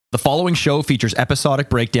The following show features episodic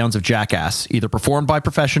breakdowns of Jackass, either performed by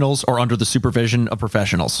professionals or under the supervision of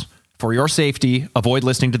professionals. For your safety, avoid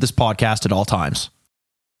listening to this podcast at all times.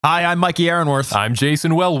 Hi, I'm Mikey Aaronworth. I'm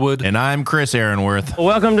Jason Wellwood. And I'm Chris Aaronworth.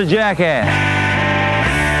 Welcome to Jackass.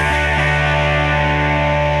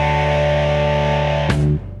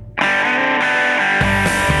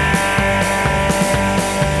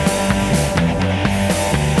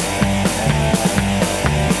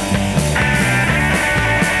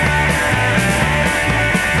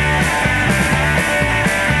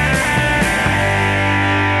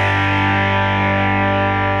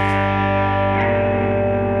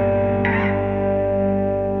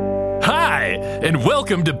 And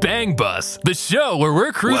welcome to Bang Bus, the show where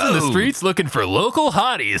we're cruising the streets looking for local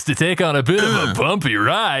hotties to take on a bit of a bumpy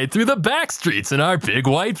ride through the back streets in our big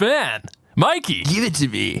white van. Mikey. Give it to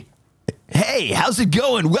me. Hey, how's it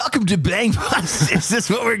going? Welcome to Bang Bus. Is this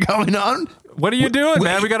what we're going on? What are you doing,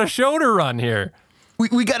 man? We got a show to run here.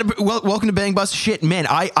 We got to welcome to Bang Bus. Shit, man,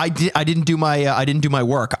 I didn't do my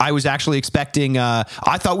work. I was actually expecting. I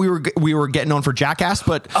thought we were getting on for Jackass,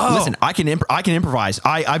 but listen, I can improvise.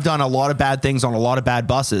 I've done a lot of bad things on a lot of bad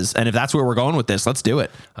buses, and if that's where we're going with this, let's do it.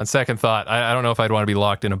 On second thought, I don't know if I'd want to be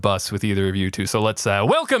locked in a bus with either of you two. So let's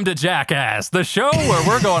welcome to Jackass, the show where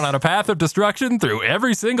we're going on a path of destruction through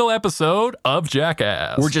every single episode of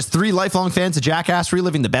Jackass. We're just three lifelong fans of Jackass,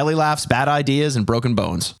 reliving the belly laughs, bad ideas, and broken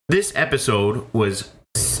bones. This episode was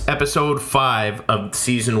episode 5 of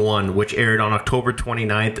season 1, which aired on October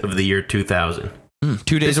 29th of the year 2000.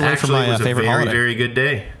 2 days away from my favorite holiday. Very good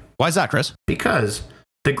day. Why is that, Chris? Because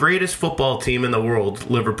the greatest football team in the world,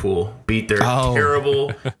 Liverpool, beat their terrible,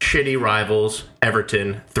 shitty rivals,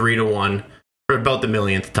 Everton, 3-1 for about the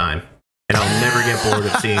millionth time. And I'll never get bored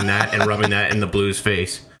of seeing that and rubbing that in the Blues'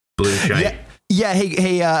 face. Blue shite. Yeah.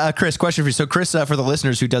 Hey, Chris, question for you. So, Chris, for the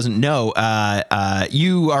listeners who doesn't know,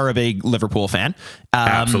 you are a big Liverpool fan.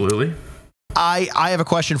 Absolutely. I have a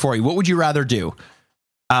question for you. What would you rather do?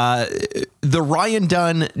 The Ryan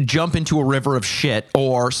Dunn jump into a river of shit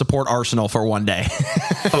or support Arsenal for one day?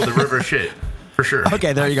 The river of shit. For sure.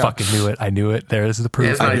 Okay, there you go. I fucking knew it. I knew it. There's the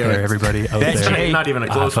proof right there, everybody out there. Not even a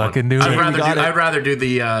close one. Fucking knew it. I'd rather do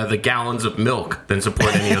the gallons of milk than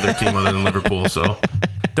support any other team other than Liverpool. So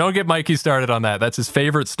don't get Mikey started on that. That's his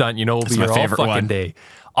favorite stunt. You know, will be here all fucking day.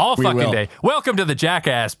 All fucking day. Welcome to the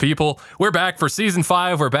Jackass, people. We're back for season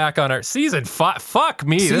 5. We're back on our season 5. Fuck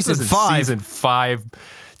me. This is season 5.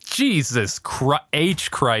 Jesus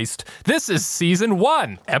Christ. This is season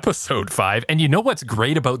 1, episode 5. And you know what's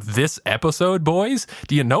great about this episode, boys?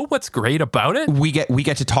 Do you know what's great about it? We get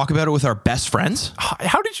to talk about it with our best friends.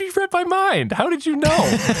 How did you read my mind? How did you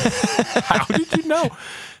know? How did you know?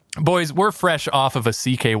 Boys, we're fresh off of a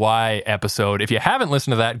CKY episode. If you haven't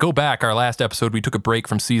listened to that, go back. Our last episode, we took a break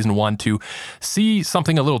from season 1 to see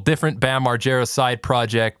something a little different. Bam Margera's side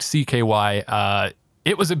project, CKY.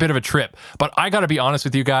 It was a bit of a trip, but I got to be honest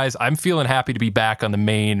with you guys. I'm feeling happy to be back on the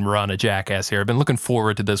main run of Jackass here. I've been looking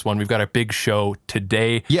forward to this one. We've got a big show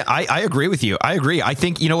today. Yeah, I agree with you. I agree. I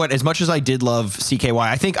think, you know what, as much as I did love CKY,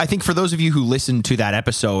 I think for those of you who listened to that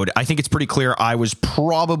episode, I think it's pretty clear I was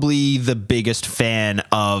probably the biggest fan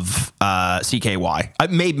of CKY.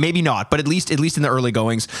 Maybe not, but at least in the early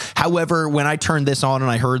goings. However, when I turned this on and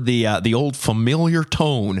I heard the old familiar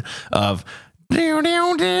tone of down,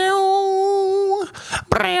 down, down. You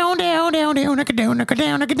know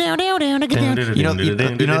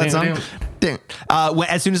that song?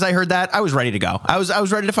 As soon as I heard that, I was ready to go. I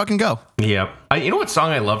was ready to fucking go. Yeah. You know what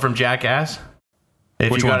song I love from Jackass?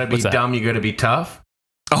 If you gotta be dumb, you gotta be tough.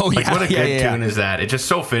 Oh, yeah. What a good tune is that? It's just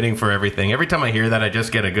so fitting for everything. Every time I hear that, I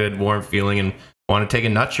just get a good warm feeling and want to take a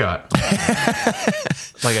nut shot.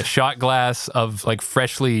 Like a shot glass of like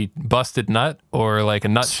freshly busted nut, or like a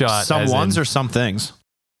nut shot? Some ones or some things?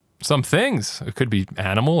 Some things. It could be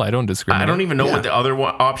animal. I don't discriminate. I don't even know what the other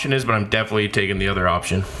option is, but I'm definitely taking the other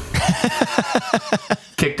option.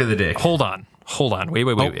 Kick to the dick. Hold on.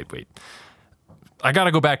 Wait. I got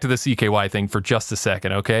to go back to the CKY thing for just a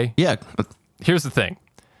second, okay? Yeah. Here's the thing.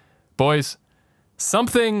 Boys,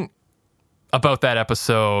 something about that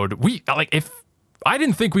episode, I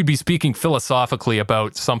didn't think we'd be speaking philosophically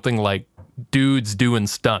about something like dudes doing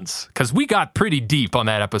stunts, because we got pretty deep on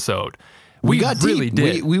that episode. We got really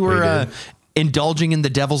deep. We were indulging in the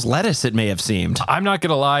devil's lettuce, it may have seemed. I'm not going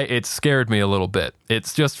to lie, it scared me a little bit.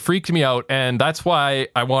 It's just freaked me out, and that's why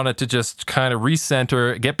I wanted to just kind of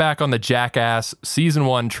recenter, get back on the Jackass season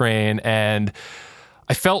 1 train, and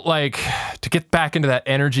I felt like to get back into that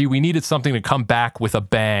energy, we needed something to come back with a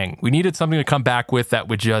bang. We needed something to come back with that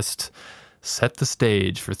would just set the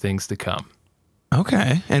stage for things to come.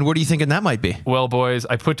 Okay. And what are you thinking that might be? Well, boys,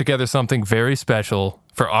 I put together something very special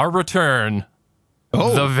for our return.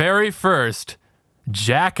 Oh. The very first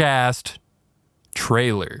Jackass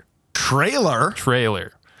trailer. Trailer?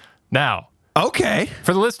 Now, Okay.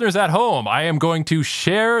 for the listeners at home, I am going to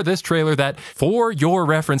share this trailer that, for your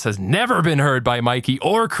reference, has never been heard by Mikey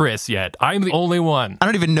or Chris yet. I'm the only one. I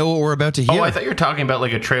don't even know what we're about to hear. Oh, I thought you were talking about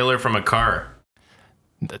like a trailer from a car.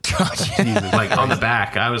 Like on the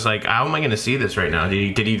back. I was like, how am I going to see this right now?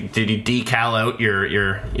 Did he decal out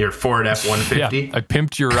your Ford F-150? Yeah, I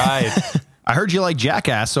pimped your ride. I heard you like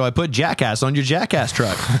Jackass, so I put Jackass on your Jackass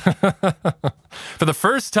truck. For the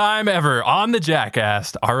first time ever on the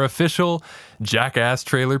Jackass, our official Jackass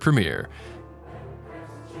trailer premiere.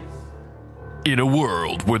 In a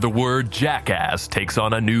world where the word jackass takes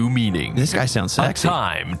on a new meaning. This guy sounds sexy. A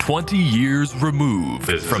time 20 years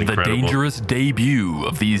removed from the dangerous debut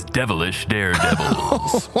of these devilish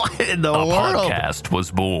daredevils. What in the A world? podcast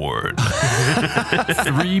was born.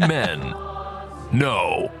 3 men.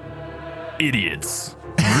 No. Idiots.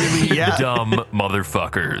 Really Yeah. dumb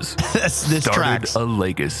motherfuckers. This Started tracks. a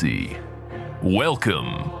legacy.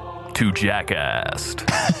 Welcome to Jackass.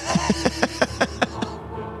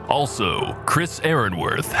 Also, Chris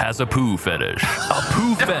Aaronworth has a poo fetish. A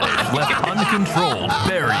poo fetish left uncontrolled,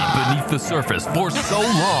 buried beneath the surface for so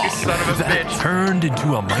long son of a that it bitch. turned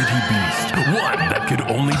into a mighty beast, one that could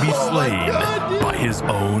only be slain by his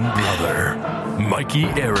own brother, Mikey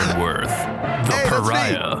Aaronworth, the Hey, that's me.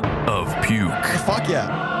 pariah of puke. Fuck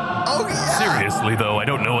yeah. Oh, yeah. Seriously, though, I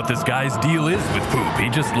don't know what this guy's deal is with poop. He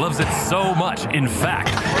just loves it so much. In fact,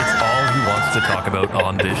 it's all he wants to talk about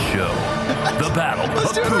on this show. The battle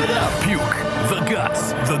of do it poop, right now. puke, the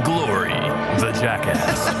guts, the glory, the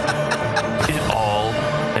jackass. It all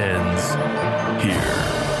ends here.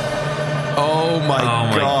 Oh, my Oh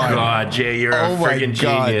my God. God, Jay, you're Oh a my freaking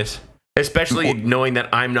God. genius. Especially knowing that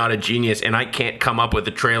I'm not a genius and I can't come up with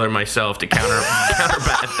a trailer myself to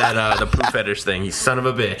counterbat that the poo fetish thing. You son of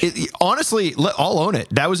a bitch. Honestly, I'll own it.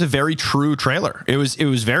 That was a very true trailer. It was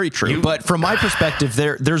very true. But from my perspective,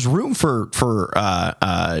 there's room for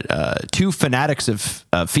two fanatics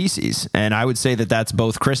of feces, and I would say that that's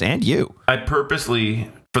both Chris and you. I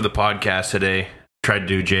purposely, for the podcast today, tried to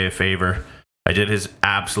do Jay a favor. I did his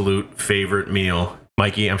absolute favorite meal.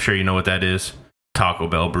 Mikey, I'm sure you know what that is. Taco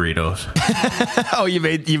Bell burritos. Oh, you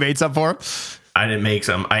made some for him? I didn't make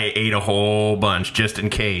some. I ate a whole bunch just in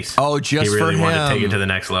case. Oh, just he really for wanted to take him. it to the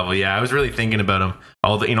next level. Yeah, I was really thinking about him. I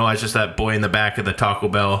was just that boy in the back of the Taco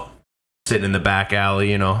Bell, sitting in the back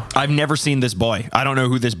alley. I've never seen this boy. I don't know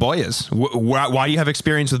who this boy is. Why do you have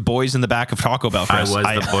experience with boys in the back of Taco Bell, I Chris? was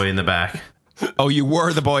the boy in the back. Oh, you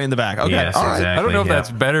were the boy in the back. Okay, Yes, all right. exactly. I don't know if yeah.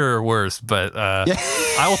 that's better or worse, but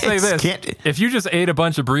I will say this. Can't- If you just ate a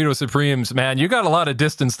bunch of Burrito Supremes, man, you got a lot of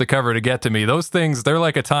distance to cover to get to me. Those things, they're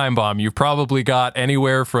like a time bomb. You've probably got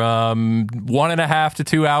anywhere from 1.5 to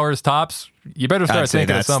 2 hours tops. You better start I'd say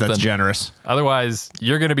thinking of something. that's generous. Otherwise,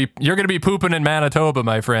 you're gonna be pooping in Manitoba,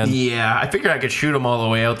 my friend. Yeah, I figured I could shoot him all the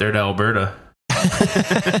way out there to Alberta.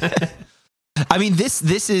 I mean, this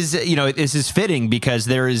is this is fitting because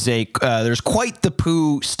there's quite the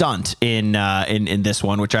poo stunt in this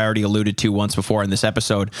one, which I already alluded to once before in this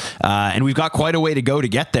episode, and we've got quite a way to go to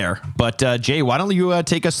get there. But Jay, why don't you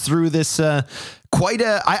take us through this? I'm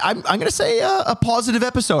going to say a positive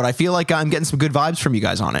episode. I feel like I'm getting some good vibes from you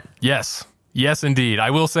guys on it. Yes, indeed.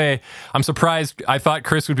 I will say I'm surprised. I thought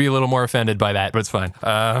Chris would be a little more offended by that, but it's fine.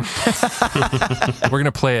 We're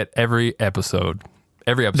gonna play it every episode.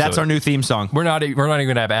 Every episode. That's our new theme song. We're not even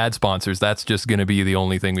going to have ad sponsors. That's just going to be the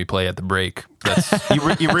only thing we play at the break. That's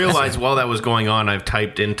You realize while that was going on, I've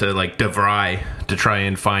typed into like DeVry to try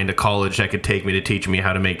and find a college that could take me to teach me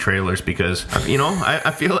how to make trailers because I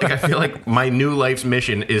feel like my new life's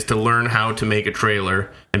mission is to learn how to make a trailer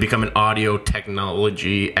and become an audio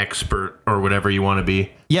technology expert or whatever you want to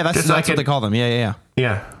be. Yeah, that's what they call them. Yeah.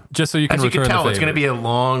 just so you can As you return can tell, the it's favor. going to be a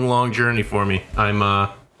long journey for me.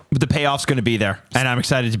 But the payoff's going to be there, and I'm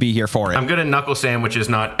excited to be here for it. I'm good at knuckle sandwiches,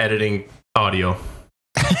 not editing audio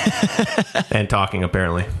and talking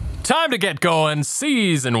apparently. Time to get going.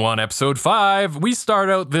 Season 1, Episode 5. We start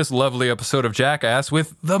out this lovely episode of Jackass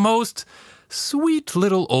with the most sweet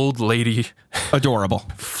little old lady Adorable.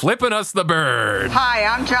 flipping us the bird. Hi,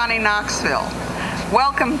 I'm Johnny Knoxville.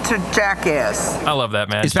 Welcome to Jackass. I love that,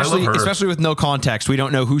 man. Especially, her. especially with no context. We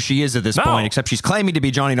don't know who she is at this No. point, except she's claiming to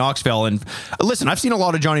be Johnny Knoxville. And listen, I've seen a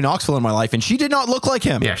lot of Johnny Knoxville in my life, and she did not look like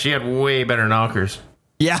him. Yeah, she had way better knockers.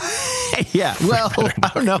 Yeah. Yeah. Well,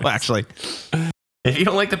 I don't know, actually. If you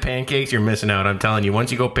don't like the pancakes, you're missing out. I'm telling you,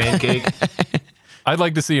 once you go pancake, I'd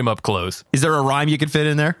like to see him up close. Is there a rhyme you could fit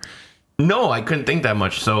in there? No, I couldn't think that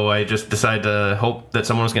much, so I just decided to hope that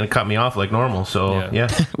someone was going to cut me off like normal. So yeah.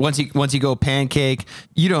 Once you go pancake,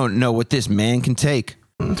 you don't know what this man can take.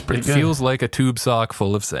 That's pretty It good. feels like a tube sock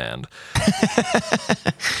full of sand.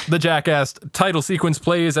 The Jackass title sequence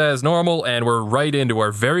plays as normal, and we're right into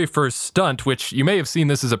our very first stunt, which you may have seen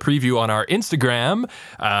this as a preview on our Instagram,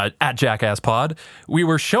 at JackassPod. We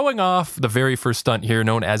were showing off the very first stunt here,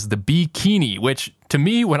 known as the Bikini, which to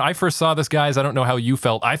me, when I first saw this, guys, I don't know how you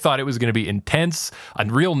felt. I thought it was going to be intense, a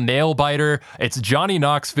real nail biter. It's Johnny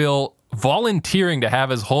Knoxville volunteering to have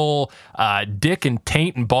his whole dick and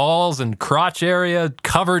taint and balls and crotch area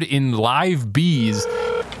covered in live bees.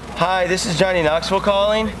 Hi, this is Johnny Knoxville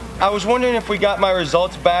calling. I was wondering if we got my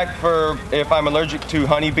results back for if I'm allergic to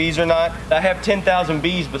honeybees or not. I have 10,000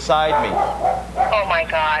 bees beside me. Oh my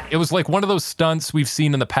God. It was like one of those stunts we've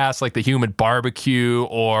seen in the past, like the human barbecue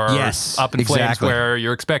or Yes, Up in Flames, exactly. where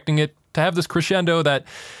you're expecting it to have this crescendo that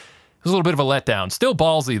was a little bit of a letdown. Still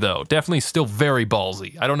ballsy, though. Definitely still very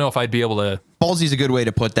ballsy. I don't know if I'd be able to... Ballsy's a good way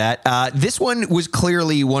to put that. This one was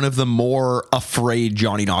clearly one of the more afraid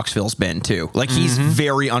Johnny Knoxville's been, too. Like, he's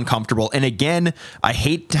very uncomfortable. And again, I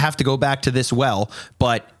hate to have to go back to this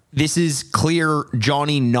but this is clear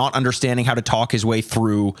Johnny not understanding how to talk his way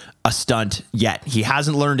through a stunt yet. He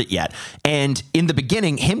hasn't learned it yet. And in the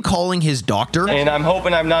beginning, him calling his doctor... And I'm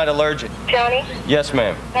hoping I'm not allergic. Johnny, Yes,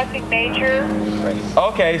 ma'am. nothing major.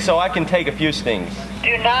 Okay, so I can take a few stings.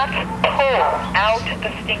 Do not pull out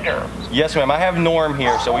the stinger. Yes, ma'am. I have Norm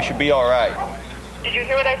here, so we should be all right. Did you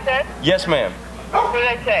hear what I said? Yes, ma'am. What did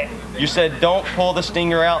I say? You said don't pull the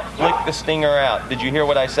stinger out, flick the stinger out. Did you hear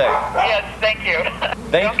what I said? Yes, thank you.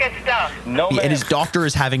 Thank Don't get stung. No, ma'am. And his doctor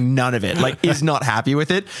is having none of it, like, is not happy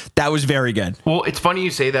with it. That was very good. Well, it's funny you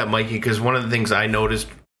say that, Mikey, because one of the things I noticed,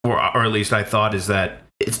 or at least I thought, is that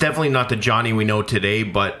it's definitely not the Johnny we know today,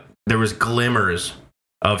 but there was glimmers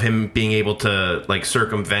of him being able to like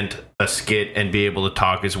circumvent a skit and be able to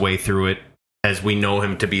talk his way through it as we know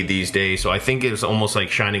him to be these days. So I think it was almost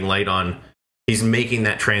like shining light on he's making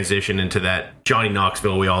that transition into that Johnny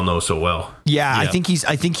Knoxville we all know so well. Yeah, I think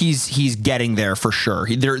he's getting there for sure.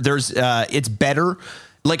 There's it's better.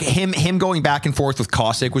 Like him going back and forth with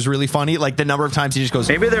Cossack was really funny. Like the number of times he just goes,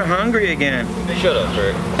 Maybe they're hungry again. Shut up,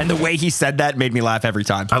 Kurt. and the way he said that made me laugh every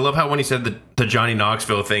time. I love how when he said the Johnny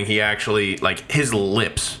Knoxville thing, he actually, like, his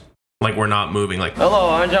lips, like, were not moving. Like,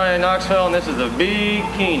 Hello, I'm Johnny Knoxville, and this is the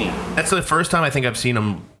Bikini. that's the first time I think I've seen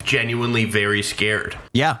him genuinely very scared.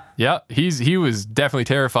 Yeah. Yeah, he was definitely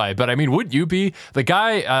terrified. But I mean, would you be? The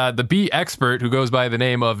guy, the bee expert who goes by the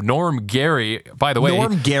name of Norm Gary, by the way,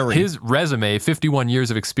 Norm Gary. his resume, 51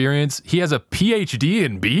 years of experience. He has a PhD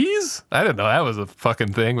in bees? I didn't know that was a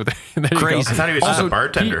fucking thing. But there you Crazy. go. I thought he was just Also, a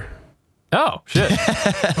bartender. Oh, shit.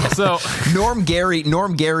 So Norm Gary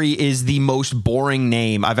is the most boring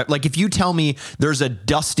name I've like. If you tell me there's a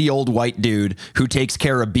dusty old white dude who takes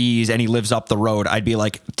care of bees and he lives up the road, I'd be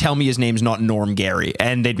like, tell me his name's not Norm Gary,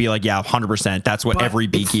 and they'd be like, yeah, 100%. That's what But every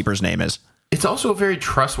beekeeper's name is. It's also a very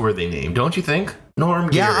trustworthy name, don't you think?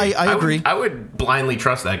 Norm Yeah, Gary. I agree. I would blindly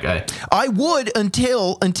trust that guy. I would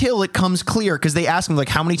until it comes clear, because they ask him like,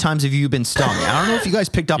 how many times have you been stung? I don't know if you guys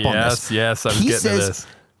picked up on this. yes, I was He getting to says this.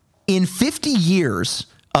 in 50 years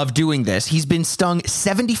of doing this, he's been stung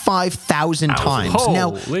 75,000 times.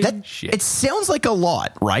 Now, Holy that shit. it sounds like a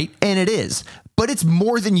lot, right? And it is. But it's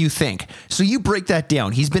more than you think. So you break that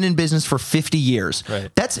down. He's been in business for 50 years. Right.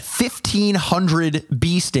 That's 1,500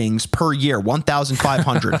 bee stings per year,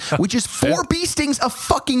 1,500, which is 4 bee stings a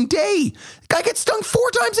fucking day. Guy gets stung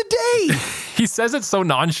 4 times a day. He says it so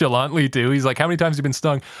nonchalantly too. He's like, "How many times have you been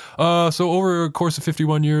stung?" So over a course of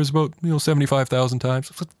 51 years, about 75,000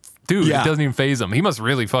 times. Dude, Yeah. it doesn't even faze him. He must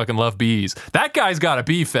really fucking love bees. That guy's got a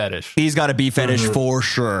bee fetish. He's got a bee fetish for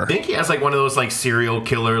sure. I think he has like one of those like serial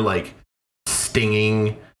killer like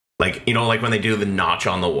stinging, like, you know, like when they do the notch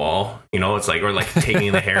on the wall, you know, it's like, or like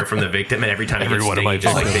taking the hair from the victim, and every time he Every gets one of sting, my he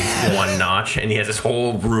just like victims. takes one notch, and he has this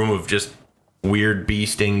whole room of just weird bee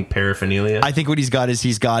sting paraphernalia. I think what he's got is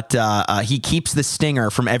he keeps the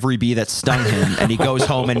stinger from every bee that stung him, and he goes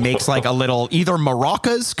home and makes like a little either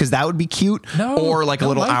maracas, because that would be cute, or like a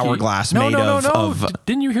little Mikey. hourglass No, made of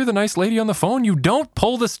Didn't you hear the nice lady on the phone? You don't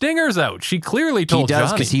pull the stingers out. She clearly he told does,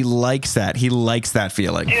 Johnny. because he likes that. He likes that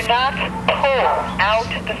feeling. Do not pull out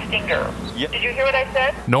the stinger. Yep. Did you hear what I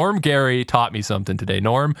said? Norm Gary taught me something today.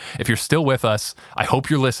 Norm, if you're still with us, I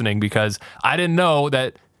hope you're listening, because I didn't know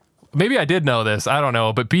that. Maybe I did know this, I don't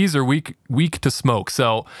know, but bees are weak to smoke,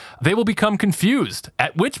 so they will become confused,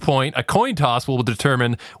 at which point a coin toss will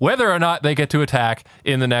determine whether or not they get to attack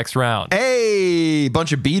in the next round. Hey,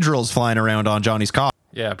 bunch of bee drills flying around on Johnny's cock.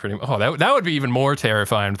 Yeah, pretty much. Oh, that would be even more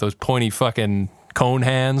terrifying with those pointy fucking cone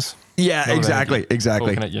hands. Yeah, No, exactly.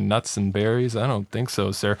 Poking at your nuts and berries. I don't think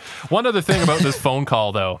so, sir. One other thing about this phone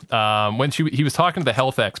call, though, when he was talking to the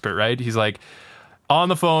health expert, right? He's like on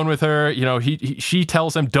the phone with her. You know, she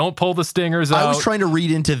tells him, "Don't pull the stingers out." I was trying to read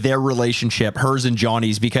into their relationship, hers and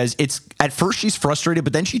Johnny's, because it's at first she's frustrated,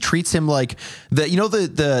 but then she treats him like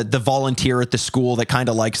the volunteer at the school that kind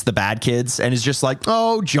of likes the bad kids and is just like,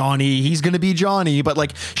 "Oh, Johnny, he's gonna be Johnny," but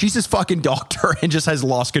like she's his fucking doctor and just has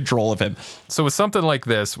lost control of him. So with something like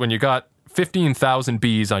this, when you got 15,000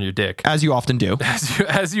 bees on your dick, As you often do.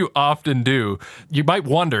 as you often do, you might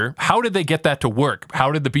wonder, how did they get that to work?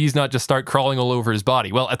 How did the bees not just start crawling all over his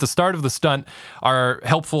body? Well, at the start of the stunt, our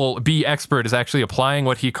helpful bee expert is actually applying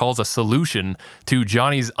what he calls a solution to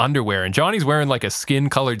Johnny's underwear. And Johnny's wearing like a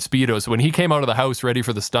skin-colored Speedo. So when he came out of the house ready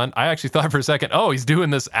for the stunt, I actually thought for a second, oh, he's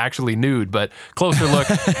doing this actually nude. But closer look,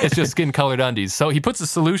 it's just skin-colored undies. So he puts a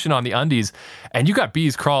solution on the undies, and you got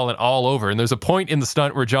bees crawling all over. And there's a point in the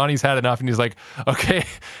stunt where Johnny's had enough, and he's like, okay,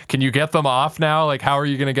 can you get them off now? Like, how are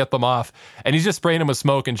you going to get them off? And he's just spraying them with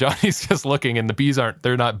smoke, and Johnny's just looking, and the bees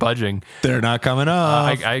they're not budging. They're not coming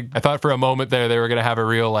up. I thought for a moment there they were going to have a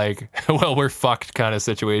real, like, well, we're fucked kind of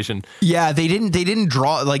situation. Yeah, they didn't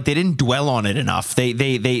dwell on it enough.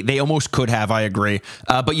 They almost could have, I agree.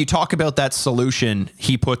 But you talk about that solution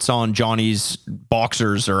he puts on Johnny's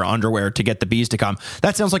boxers or underwear to get the bees to come.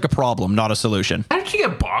 That sounds like a problem, not a solution. How did you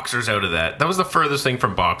get boxers out of that? That was the furthest thing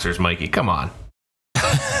from boxers, Mikey. Come on.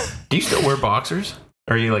 Do you still wear boxers?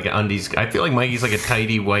 Or are you like undies? I feel like Mikey's like a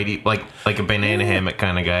tighty whitey, like a banana hammock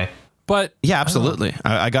kind of guy. But yeah, absolutely.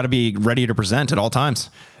 I got to be ready to present at all times.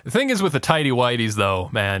 The thing is with the tighty whities, though,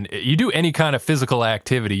 man, you do any kind of physical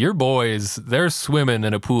activity, your boys, they're swimming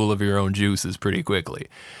in a pool of your own juices pretty quickly.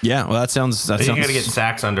 Yeah, well, that sounds. You got to get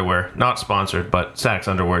Sax underwear. Not sponsored, but Sax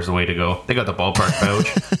underwear is the way to go. They got the ballpark pouch.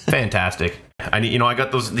 Fantastic. I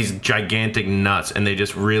got these gigantic nuts, and they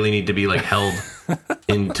just really need to be like held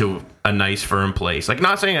into a nice firm place. Like,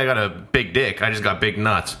 not saying I got a big dick, I just got big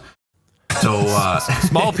nuts. So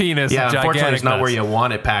small penis, yeah, unfortunately it's not nuts. where you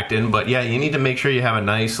want it packed in, but yeah, you need to make sure you have a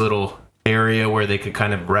nice little area where they could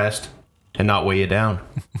kind of rest and not weigh you down.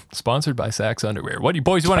 Sponsored by Sax Underwear. What do you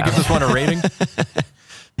boys want to give this one a rating?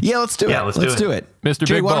 Yeah, let's do it. Let's do it. Mr.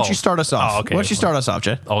 Jay, Big why Ball. don't you start us off? Oh, okay. Why don't you start us off,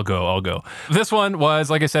 Jay? I'll go. This one was,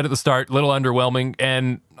 like I said at the start, a little underwhelming,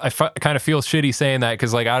 and I kind of feel shitty saying that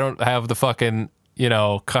because, like, I don't have the fucking,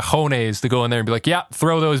 cojones to go in there and be like, yeah,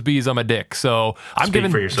 throw those bees on my dick. So I'm Speak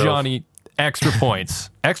giving for yourself. Johnny extra points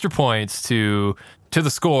to the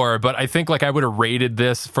score, but I think like I would have rated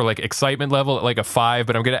this for like excitement level at like a 5,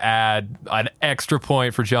 but I'm going to add an extra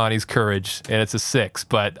point for Johnny's courage, and it's a 6.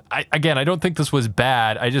 But I don't think this was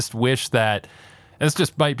bad. I just wish that, and this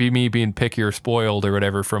just might be me being picky or spoiled or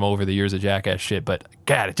whatever from over the years of Jackass shit, but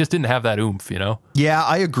God, it just didn't have that oomph, Yeah,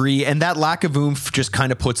 I agree. And that lack of oomph just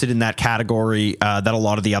kind of puts it in that category that a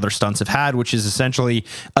lot of the other stunts have had, which is essentially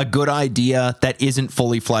a good idea that isn't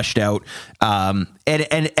fully fleshed out.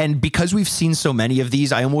 And because we've seen so many of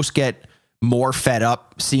these, I almost get more fed up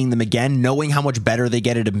seeing them again, knowing how much better they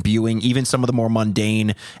get at imbuing even some of the more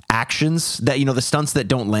mundane actions that, the stunts that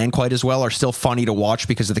don't land quite as well are still funny to watch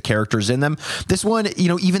because of the characters in them. This one,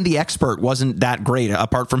 even the expert wasn't that great,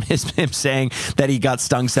 apart from him saying that he got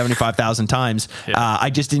stung 75,000 times. Yeah. I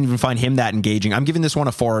just didn't even find him that engaging. I'm giving this one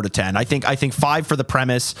a 4 out of 10. I think 5 for the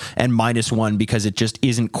premise and -1 because it just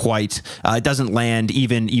isn't quite, it doesn't land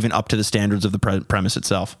even up to the standards of the premise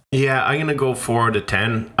itself. Yeah, I'm going to go 4 out of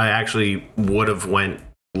 10. I actually would have went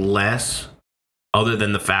less, other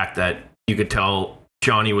than the fact that you could tell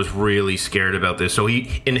Johnny was really scared about this. So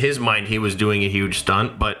in his mind, he was doing a huge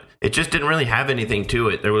stunt, but it just didn't really have anything to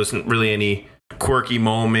it. There wasn't really any quirky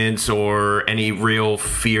moments or any real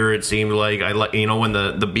fear. It seemed like when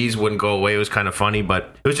the bees wouldn't go away, it was kind of funny,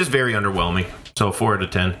 but it was just very underwhelming. So 4 out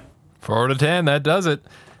of 10. 4 out of 10, that does it.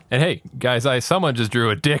 And hey, guys, someone just drew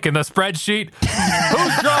a dick in the spreadsheet.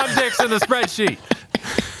 Who's drawn dicks in the spreadsheet?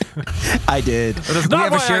 I did. But it's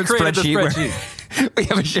not why I created the spreadsheet. We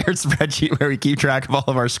have a shared spreadsheet where we keep track of all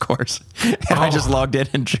of our scores. And I just logged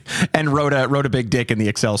in and wrote a big dick in the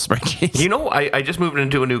Excel spreadsheet. I just moved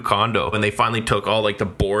into a new condo, and they finally took all like the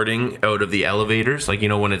boarding out of the elevators, like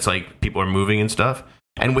when it's like people are moving and stuff.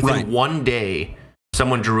 And within one day,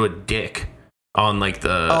 someone drew a dick on like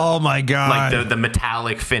the oh my god, like the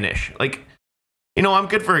metallic finish. Like, I'm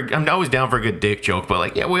I'm always down for a good dick joke, but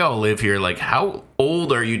like, yeah, we all live here. Like, how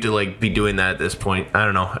old are you to like be doing that at this point? I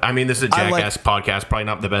don't know. I mean, this is a Jackass podcast, probably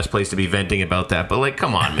not the best place to be venting about that, but like,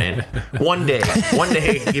 come on, man. One day,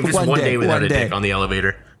 give us one day without a dick on the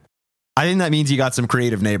elevator. I think that means you got some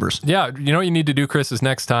creative neighbors. Yeah, what you need to do, Chris, is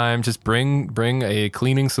next time just bring a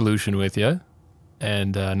cleaning solution with you.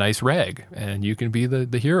 and a nice rag, and you can be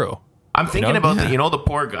the hero. I'm thinking about the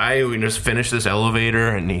poor guy who just finished this elevator,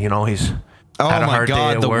 and he's Oh had a my hard day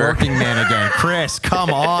God, at the work. working man again. Chris,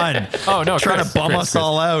 come on. Oh, no, Trying Chris, to bum Chris, us Chris.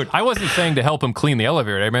 all out. I wasn't saying to help him clean the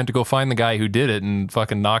elevator. I meant to go find the guy who did it and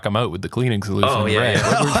fucking knock him out with the cleaning solution. Oh, yeah,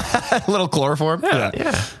 rag. A little chloroform. Yeah.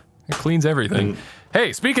 Yeah. It cleans everything.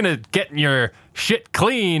 Hey, speaking of getting your shit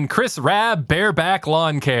clean, Chris Rabb Bareback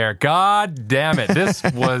Lawn Care. God damn it. This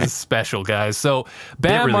was special, guys. So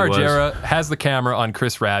Bam It really Margera has the camera on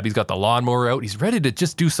Chris Rabb. He's got the lawnmower out. He's ready to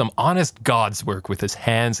just do some honest God's work with his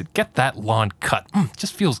hands and get that lawn cut. It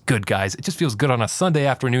just feels good, guys. It just feels good on a Sunday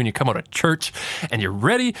afternoon. You come out of church and you're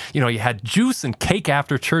ready. You had juice and cake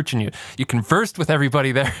after church and you conversed with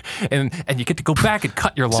everybody there and you get to go back and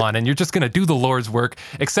cut your lawn and you're just going to do the Lord's work.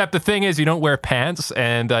 Except the thing is you don't wear pants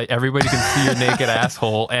and everybody can see your naked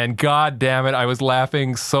asshole. And God damn it, I was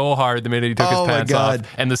laughing so hard the minute he took his pants off.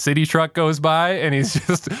 And the city truck goes by and he's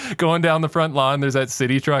just going down the front lawn. There's that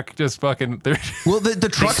city truck just fucking... Well, the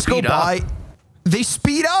trucks go by. They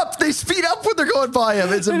speed up. They speed up when they're going by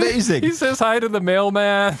him. It's amazing. He says hi to the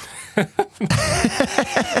mailman.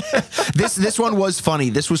 This one was funny.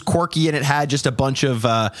 This was quirky, and it had just a bunch of,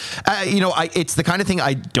 it's the kind of thing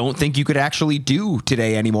I don't think you could actually do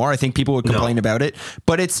today anymore. I think people would complain about it,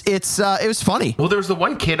 but it was funny. Well, there was the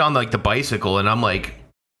one kid on the bicycle, and I'm like,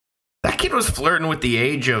 that kid was flirting with the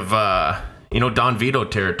age of Don Vito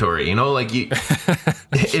territory.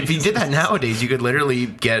 If he did that nowadays, you could literally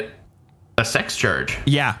get a sex charge.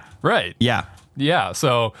 Yeah. Right. Yeah. Yeah.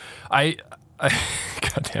 So I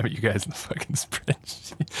God damn it, you guys in the fucking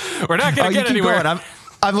spreadsheet. We're not going to get anywhere. Going.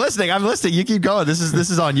 I'm listening. You keep going. This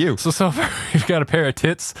is on you. So far, we've got a pair of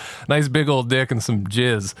tits, nice big old dick, and some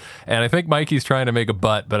jizz. And I think Mikey's trying to make a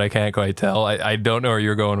butt, but I can't quite tell. I don't know where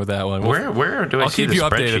you're going with that one. Where do I see the spreadsheet, I'll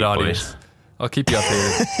keep you updated, boys? audience. I'll keep you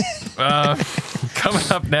updated.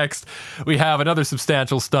 Coming up next, we have another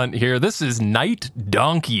substantial stunt here. This is Night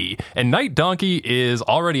Donkey. And Night Donkey is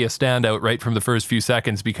already a standout right from the first few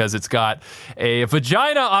seconds because it's got a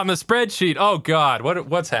vagina on the spreadsheet. Oh, God.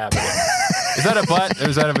 What's happening? Is that a butt or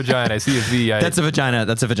is that a vagina? I see a V. That's a vagina.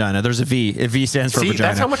 There's a V. A V stands for vagina.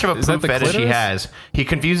 That's how much of a Is that poo the fetish he clitoris? has. He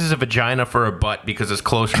confuses a vagina for a butt because it's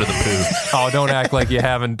closer to the poo. Oh, don't act like you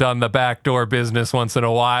haven't done the backdoor business once in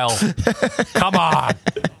a while. Come on.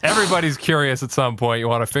 Everybody's curious at some point. You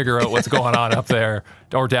want to figure out what's going on up there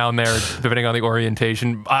or down there, depending on the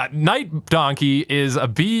orientation. Night Donkey is a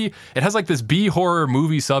B. It has like this B horror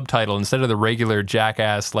movie subtitle instead of the regular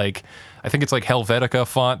Jackass, like, I think it's like Helvetica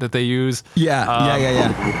font that they use. Yeah.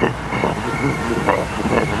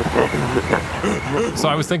 So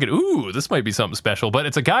I was thinking, ooh, this might be something special. But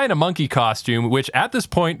it's a guy in a monkey costume, which at this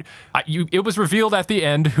point, it was revealed at the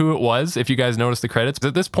end who it was, if you guys noticed the credits.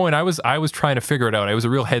 At this point, I was trying to figure it out. It was a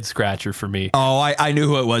real head scratcher for me. Oh, I knew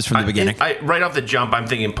who it was from the beginning. Right off the jump, I'm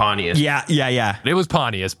thinking Pontius. Yeah. It was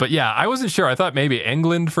Pontius, but yeah, I wasn't sure. I thought maybe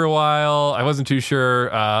England for a while. I wasn't too sure.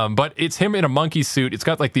 But it's him in a monkey suit. It's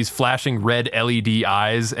got like these flashing red LED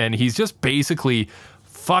eyes, and he's just basically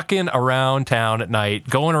fucking around town at night,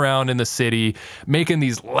 going around in the city, making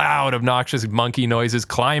these loud, obnoxious monkey noises,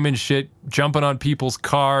 climbing shit, jumping on people's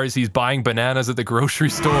cars. He's buying bananas at the grocery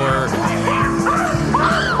store.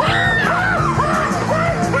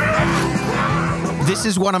 This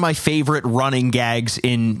is one of my favorite running gags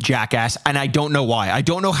in Jackass, and I don't know why. I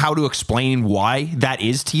don't know how to explain why that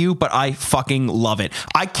is to you, but I fucking love it.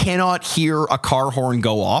 I cannot hear a car horn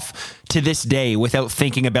go off to this day without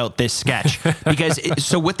thinking about this sketch.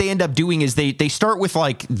 So what they end up doing is they start with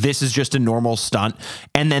like, this is just a normal stunt,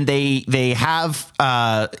 and then they have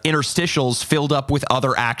interstitials filled up with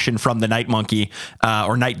other action from the Night Monkey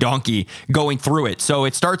or Night Donkey going through it. So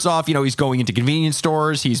it starts off, he's going into convenience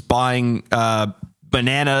stores, he's buying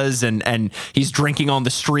bananas and he's drinking on the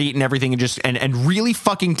street and everything, and really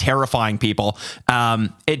fucking terrifying people. To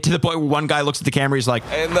the point where one guy looks at the camera, he's like,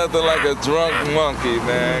 "Ain't nothing like a drunk monkey,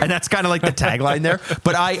 man." And that's kind of like the tagline there.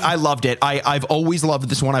 But I loved it. I've always loved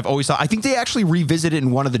this one. I think they actually revisited it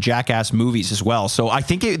in one of the Jackass movies as well. So I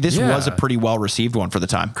think this was a pretty well received one for the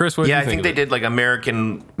time. Chris, what do you think? I think they did like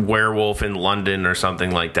American Werewolf in London or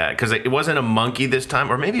something like that, because it wasn't a monkey this time,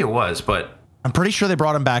 or maybe it was, but I'm pretty sure they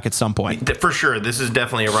brought him back at some point. For sure, this is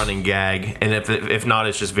definitely a running gag, and if not,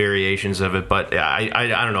 it's just variations of it. But I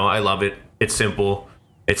don't know. I love it. It's simple.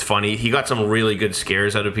 It's funny. He got some really good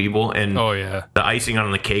scares out of people, and oh yeah, the icing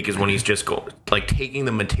on the cake is when he's just taking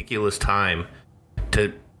the meticulous time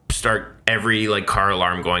to start every car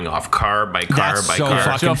alarm going off, car by car That's by so car.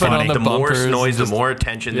 fucking funny. The more bumpers, noise, the more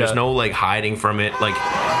attention. There's no hiding from it.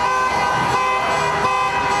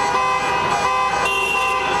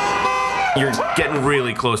 you're getting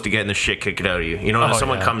really close to getting the shit kicked out of you. You know, if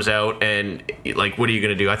someone comes out and, like, what are you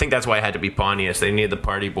going to do? I think that's why it had to be Pontius. They needed the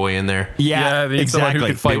party boy in there. Yeah, they need someone who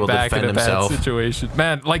can fight Able to back in a defend bad himself. situation.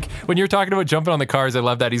 Man, like, when you're talking about jumping on the cars, I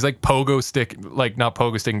love that. He's like pogo stick, like, not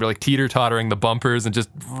pogo stick, but like teeter-tottering the bumpers and just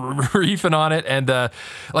reefing on it. And,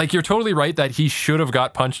 like, you're totally right that he should have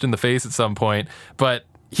got punched in the face at some point, but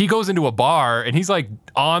he goes into a bar and he's like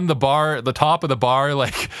on the bar, the top of the bar,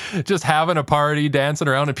 like just having a party, dancing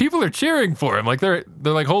around, and people are cheering for him. Like they're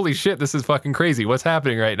like, holy shit, this is fucking crazy. What's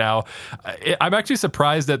happening right now? I'm actually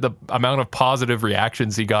surprised at the amount of positive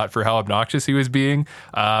reactions he got for how obnoxious he was being.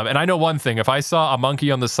 And I know one thing, if I saw a monkey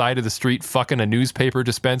on the side of the street fucking a newspaper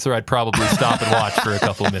dispenser, I'd probably stop and watch for a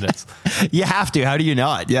couple of minutes. You have to. How do you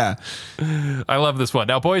not? Yeah. I love this one.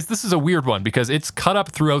 Now, boys, this is a weird one because it's cut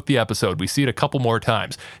up throughout the episode. We see it a couple more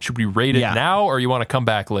times. Should we rate it now, or you want to come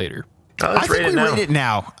back later? I think we rate it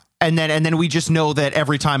now, and then we just know that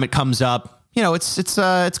every time it comes up, you know, it's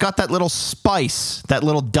got that little spice, that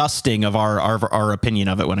little dusting of our opinion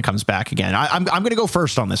of it when it comes back again. I'm going to go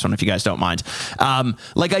first on this one if you guys don't mind.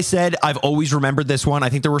 Like I said, I've always remembered this one. I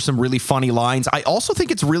think there were some really funny lines. I also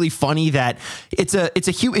think it's really funny that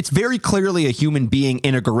it's very clearly a human being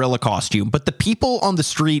in a gorilla costume, but the people on the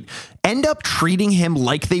street end up treating him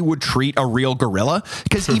like they would treat a real gorilla,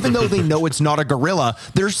 because even though they know it's not a gorilla,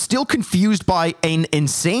 they're still confused by an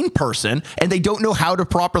insane person and they don't know how to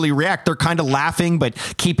properly react. They're kind of laughing but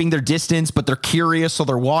keeping their distance, but they're curious, so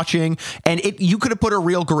they're watching. And you could have put a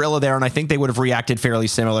real gorilla there and I think they would have reacted fairly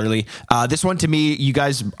similarly. This one, to me, you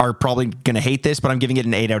guys are probably going to hate this, but I'm giving it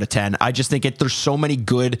an 8 out of 10. I just think there's so many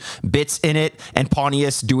good bits in it, and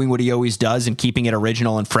Pontius doing what he always does and keeping it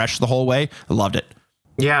original and fresh the whole way. I loved it.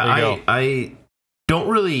 Yeah, I don't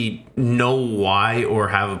really know why or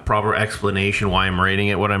have a proper explanation why I'm rating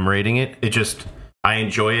it what I'm rating it. It just, I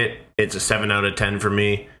enjoy it. It's a 7 out of 10 for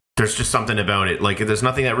me. There's just something about it. Like, there's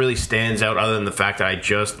nothing that really stands out other than the fact that I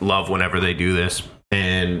just love whenever they do this.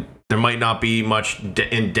 And there might not be much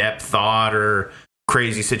in-depth thought or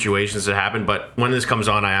crazy situations that happen, but when this comes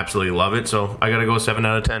on, I absolutely love it. So I got to go 7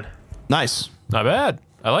 out of 10. Nice. Not bad.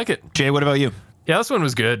 I like it. Jay, what about you? Yeah, this one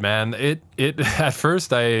was good, man. It at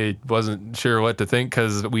first I wasn't sure what to think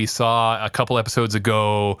because we saw a couple episodes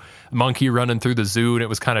ago monkey running through the zoo and it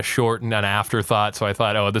was kind of short and an afterthought. So I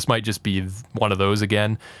thought, oh, this might just be one of those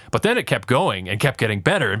again. But then it kept going and kept getting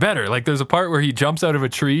better and better. Like there's a part where he jumps out of a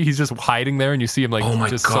tree. He's just hiding there and you see him like, oh my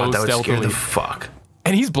just God, so that would scare stealthily. the fuck.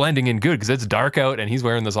 And he's blending in good because it's dark out and he's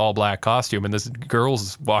wearing this all black costume and this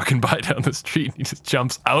girl's walking by down the street and he just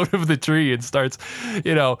jumps out of the tree and starts,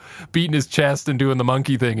 beating his chest and doing the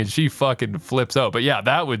monkey thing and she fucking flips out. But yeah,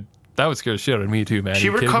 that would scare the shit out of me too, man. She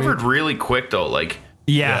recovered really quick though. Like,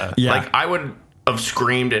 yeah. Like I would have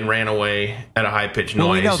screamed and ran away at a high pitched noise.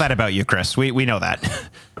 Well, we know that about you, Chris. We know that.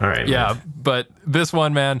 All right. Yeah, but this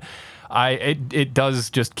one, man, it does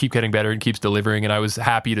just keep getting better and keeps delivering, and I was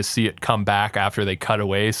happy to see it come back after they cut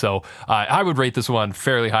away. So I would rate this one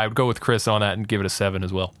fairly high. I would go with Chris on that and give it a 7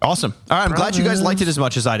 as well. Awesome. All right, I'm glad you guys liked it as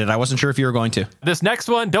much as I did. I wasn't sure if you were going to. This next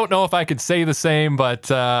one, don't know if I could say the same,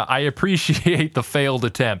 but I appreciate the failed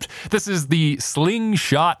attempt. This is the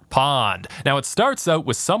Slingshot Pond. Now, it starts out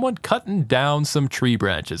with someone cutting down some tree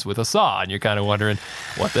branches with a saw, and you're kind of wondering,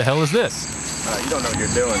 what the hell is this? You don't know what you're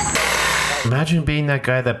doing. Imagine being that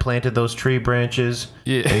guy that planted those tree brances.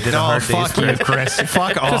 Yeah. They did a hard day's fuck you, work. Chris.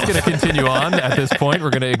 Fuck off. Just going to continue on at this point. We're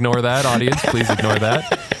going to ignore that, audience. Please ignore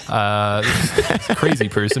that. Crazy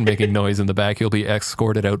person making noise in the back. He'll be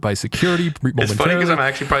escorted out by security momentarily. It's funny because I'm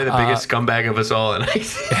actually probably the biggest scumbag of us all.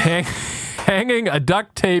 And hanging a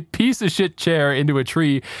duct tape piece of shit chair into a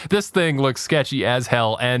tree. This thing looks sketchy as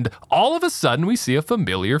hell. And all of a sudden, we see a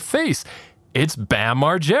familiar face. It's Bam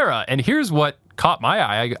Margera. And here's what caught my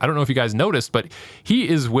eye. I don't know if you guys noticed, but he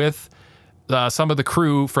is with some of the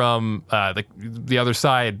crew from the other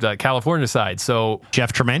side, the California side. So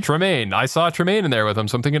Jeff Tremaine. I saw Tremaine in there with him.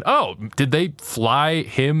 So I'm thinking, oh, did they fly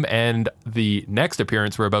him and the next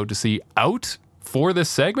appearance we're about to see out for this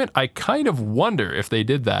segment? I kind of wonder if they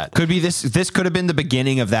did that. Could be this could have been the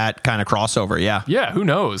beginning of that kind of crossover. Yeah, who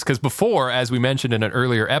knows? Because before, as we mentioned in an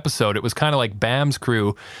earlier episode, it was kind of like Bam's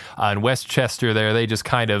crew in Westchester there. They just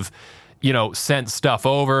kind of sent stuff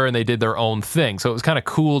over and they did their own thing. So it was kind of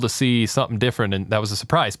cool to see something different, and that was a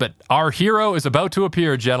surprise. But our hero is about to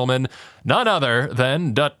appear, gentlemen. None other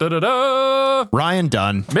than Ryan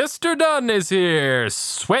Dunn. Mr. Dunn is here.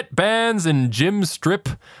 Sweatbands and gym strip,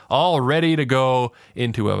 all ready to go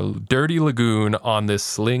into a dirty lagoon on this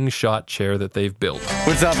slingshot chair that they've built.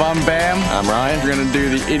 What's up? I'm Bam. I'm Ryan. We're going to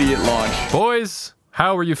do the idiot launch. Boys,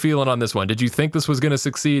 how were you feeling on this one? Did you think this was going to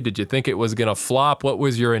succeed? Did you think it was going to flop? What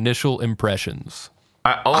was your initial impressions?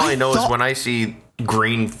 All I know is when I see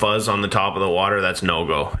green fuzz on the top of the water, that's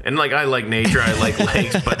no-go. And like, I like nature, I like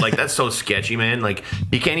lakes, but like, that's so sketchy, man. Like,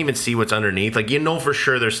 you can't even see what's underneath. Like, you know for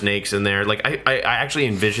sure there's snakes in there. Like, I actually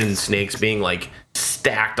envision snakes being like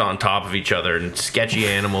stacked on top of each other and sketchy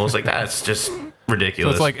animals. Like, that's just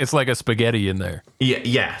ridiculous. So it's like a spaghetti in there.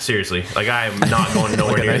 Yeah, seriously. Like, I am not going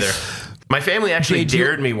nowhere near there. My family actually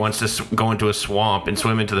dared me once to go into a swamp and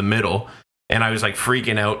swim into the middle. And I was like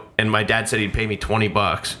freaking out, and my dad said he'd pay me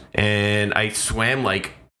 $20, and I swam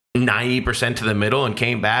like 90% to the middle and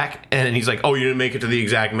came back, and he's like, "Oh, you didn't make it to the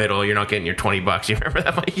exact middle. You're not getting your $20." You remember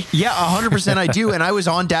that, Mike? Yeah, 100% I do, and I was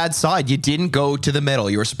on Dad's side. You didn't go to the middle.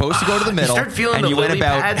 You were supposed to go to the middle. You start feeling and the you went lily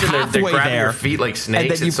about pads, and they're halfway grabbing there, your feet like snakes.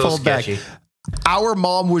 and then you it's so pulled back. sketchy. Our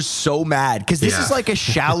mom was so mad because this is like a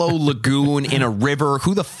shallow lagoon in a river.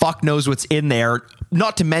 Who the fuck knows what's in there?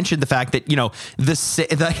 Not to mention the fact that, you know,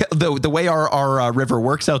 the way our river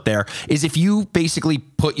works out there is if you basically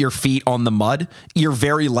put your feet on the mud, you're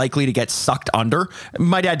very likely to get sucked under.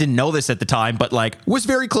 My dad didn't know this at the time, but like was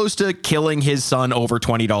very close to killing his son over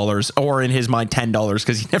 $20 or in his mind $10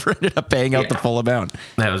 because he never ended up paying out the full amount.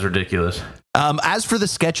 That was ridiculous. As for the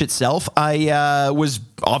sketch itself, I was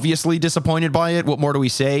obviously disappointed by it. What more do we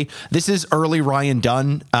say? This is early Ryan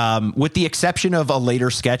Dunn, with the exception of a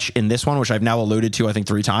later sketch in this one, which I've now alluded to, I think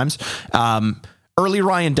 3 times. Early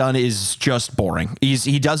Ryan Dunn is just boring.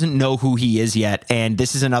 He doesn't know who he is yet. And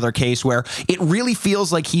this is another case where it really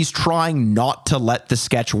feels like he's trying not to let the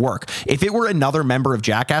sketch work. If it were another member of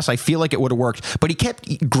Jackass, I feel like it would have worked. But he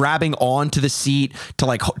kept grabbing onto the seat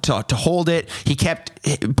to hold it. He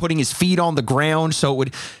kept putting his feet on the ground so it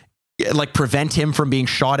would like prevent him from being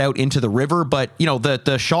shot out into the river. But you know,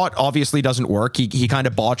 the shot obviously doesn't work. He kind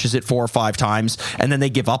of botches it 4 or 5 times and then they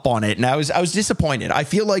give up on it. And I was disappointed. I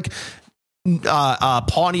feel like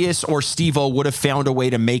Pontius or Steve-O would have found a way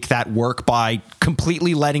to make that work by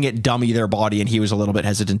completely letting it dummy their body, and he was a little bit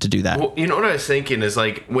hesitant to do that. Well, you know what I was thinking is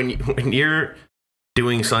like when you're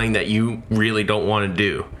doing something that you really don't want to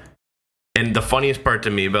do, and the funniest part to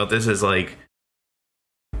me about this is like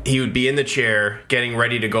he would be in the chair getting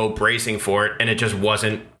ready to go, bracing for it, and it just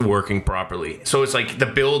wasn't working properly. So it's like the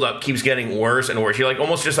build-up keeps getting worse and worse. You're like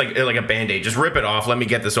almost just like a Band-Aid. Just rip it off. Let me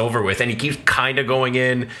get this over with. And he keeps kind of going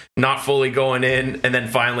in, not fully going in, and then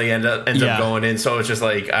finally ends up going in. So it's just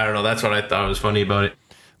like, I don't know. That's what I thought was funny about it.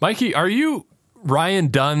 Mikey, are you Ryan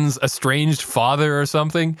Dunn's estranged father or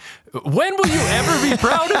something? When will you ever be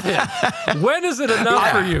proud of him? When is it enough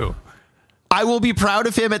for you? I will be proud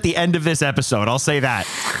of him at the end of this episode. I'll say that.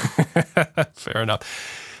 Fair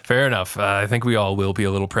enough. I think we all will be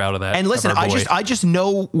a little proud of that. And listen, I just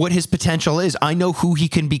know what his potential is. I know who he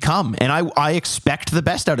can become, and I expect the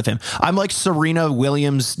best out of him. I'm like Serena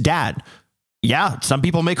Williams' dad. Yeah, some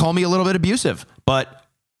people may call me a little bit abusive, but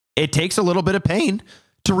it takes a little bit of pain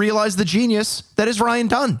to realize the genius that is Ryan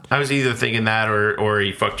Dunn. I was either thinking that or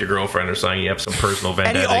he fucked your girlfriend or something. You have some personal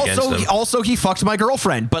vendetta against him. Also, he fucked my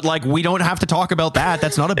girlfriend, but like, we don't have to talk about that.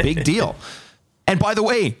 That's not a big deal. And by the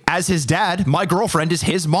way, as his dad, my girlfriend is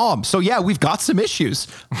his mom. So yeah, we've got some issues.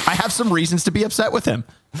 I have some reasons to be upset with him.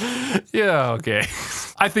 Yeah, okay.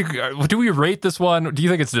 I think, do we rate this one? Do you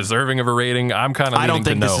think it's deserving of a rating? I'm kind of I don't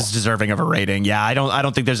think this is deserving of a rating. Yeah, I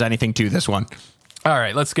don't think there's anything to this one. All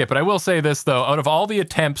right, let's skip it. I will say this, though. Out of all the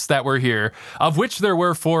attempts that were here, of which there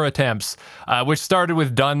were 4 attempts, which started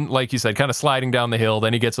with Dunn, like you said, kind of sliding down the hill,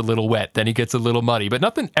 then he gets a little wet, then he gets a little muddy, but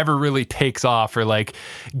nothing ever really takes off or like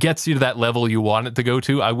gets you to that level you want it to go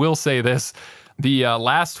to. I will say this. The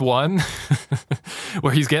last one,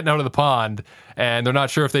 where he's getting out of the pond, and they're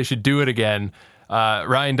not sure if they should do it again,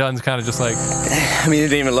 Ryan Dunn's kind of just like... I mean, it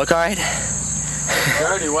didn't even look all right.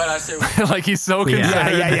 Dirty, what I say? Like he's so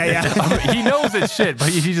concerned. Yeah. He knows it's shit, but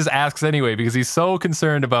he just asks anyway because he's so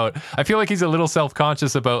concerned about. I feel like he's a little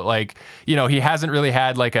self-conscious about, like, you know, he hasn't really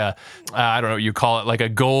had like a I don't know what you call it, like a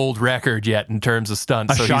gold record yet in terms of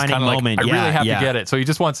stunts. So shining he's moment. Like, I really have to get it. So he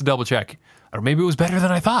just wants to double check. Or maybe it was better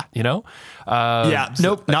than I thought. You know?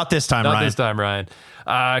 Nope, not this time, Ryan. Not this time, Ryan.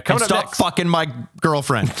 And Coming up stop next, fucking my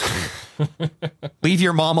girlfriend. Leave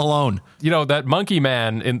your mom alone. You know, that monkey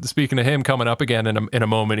man, speaking of him coming up again in a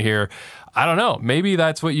moment here, I don't know. Maybe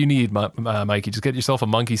that's what you need, Mikey. Just get yourself a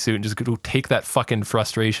monkey suit and just go take that fucking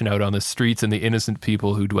frustration out on the streets and the innocent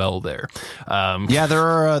people who dwell there. Yeah, there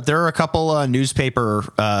are a couple newspaper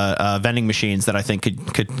vending machines that I think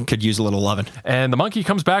could use a little loving. And the monkey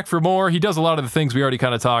comes back for more. He does a lot of the things we already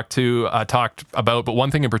kind of talked about, but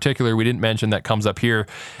one thing in particular we didn't mention that comes up here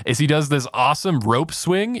is he does this awesome rope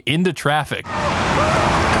swing into traffic.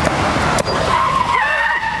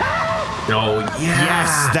 Oh, yeah.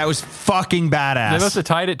 Yes, that was fucking badass. They must have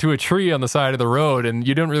tied it to a tree on the side of the road, and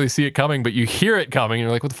you don't really see it coming, but you hear it coming, and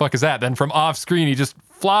you're like, what the fuck is that? Then from off screen, he just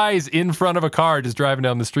flies in front of a car just driving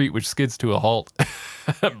down the street, which skids to a halt.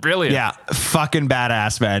 Brilliant. Yeah, fucking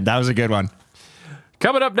badass, man. That was a good one.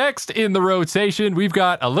 Coming up next in the rotation, we've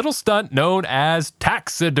got a little stunt known as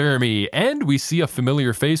taxidermy, and we see a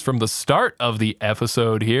familiar face from the start of the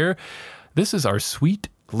episode here. This is our sweet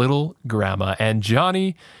little grandma. And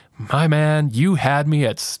Johnny, my man, you had me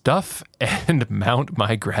at stuff and mount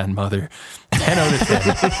my grandmother. 10 out of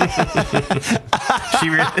 10. She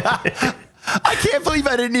really... I can't believe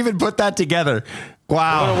I didn't even put that together.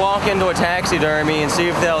 Wow. I'm gonna walk into a taxidermy and see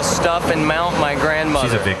if they'll stuff and mount my grandmother.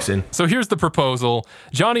 She's a vixen. So here's the proposal.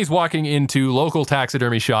 Johnny's walking into local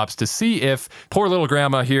taxidermy shops to see if poor little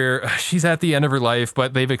grandma here, she's at the end of her life,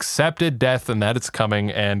 but they've accepted death and that it's coming,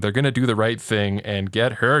 and they're going to do the right thing and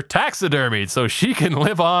get her taxidermied so she can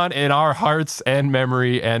live on in our hearts and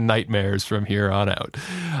memory and nightmares from here on out.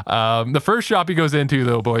 The first shop he goes into,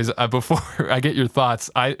 though, boys, before I get your thoughts,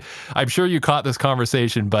 I'm sure you caught this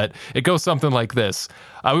conversation, but it goes something like this.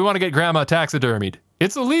 We want to get grandma taxidermied.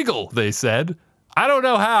 It's illegal, they said. I don't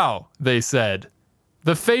know how, they said.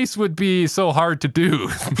 The face would be so hard to do.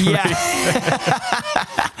 Yeah.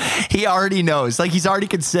 He already knows. Like, he's already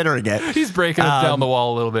considering it. He's breaking it down the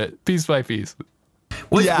wall a little bit, piece by piece.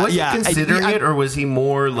 Was he considering it, or was he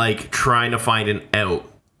more like trying to find an out?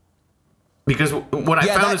 Because what I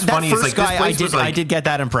found is funny is like this place was like, I did get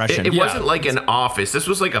that impression. It wasn't like an office. This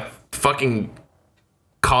was like a fucking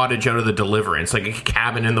cottage out of the Deliverance, like a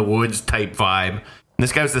cabin in the woods type vibe. And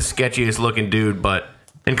this guy was the sketchiest looking dude, but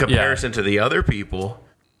in comparison to the other people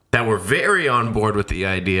that were very on board with the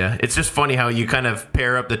idea, it's just funny how you kind of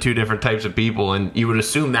pair up the two different types of people, and you would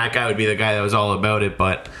assume that guy would be the guy that was all about it,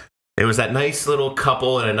 but it was that nice little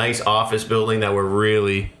couple in a nice office building that were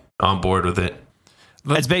really on board with it.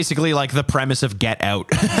 It's basically like the premise of Get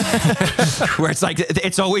Out, where it's like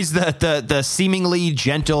it's always the seemingly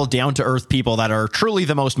gentle, down to earth people that are truly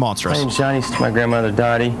the most monstrous. My name's Johnny. This is my grandmother,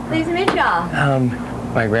 Dottie. Please meet y'all.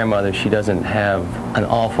 My grandmother, she doesn't have an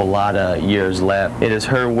awful lot of years left. It is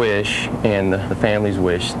her wish and the family's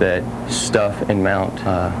wish that stuff and mount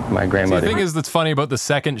my grandmother. The thing is that's funny about the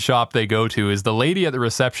second shop they go to is the lady at the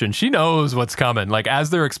reception, she knows what's coming. Like, as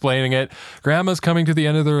they're explaining it, grandma's coming to the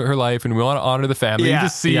end of her life and we want to honor the family. You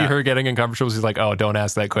just see her getting uncomfortable. She's like, oh, don't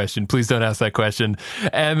ask that question. Please don't ask that question.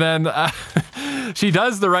 And then she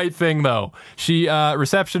does the right thing, though. She,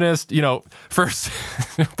 receptionist, first,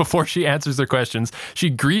 before she answers their questions, she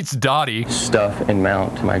greets Dottie. Stuff and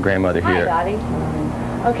mount my grandmother here. Hi, Dottie.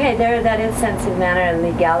 Okay, that is sensitive manner and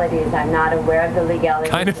legalities. I'm not aware of the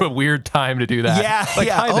legalities. Kind of a weird time to do that. Yeah,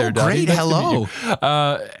 Hi there, Dottie. Great, Nice hello.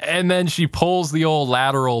 And then she pulls the old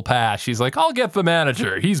lateral pass. She's like, I'll get the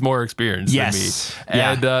manager. He's more experienced than me.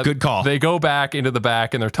 Yeah, And good call. They go back into the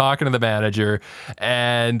back and they're talking to the manager.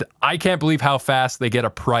 And I can't believe how fast they get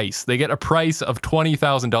a price. They get a price of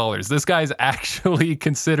 $20,000. This guy's actually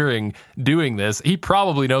considering doing this. He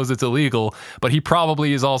probably knows it's illegal, but he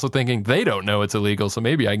probably is also thinking they don't know it's illegal. So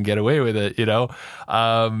maybe I can get away with it,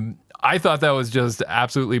 I thought that was just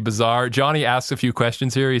absolutely bizarre. Johnny asks a few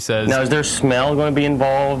questions here. He says, now, is there smell going to be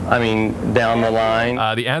involved? I mean, down the line?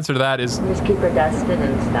 the answer to that is, Just keep her dusted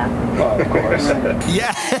and stuff. Oh, of course.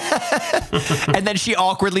 Yeah. And then she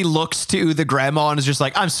awkwardly looks to the grandma and is just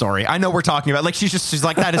like, I'm sorry. I know we're talking about, like, she's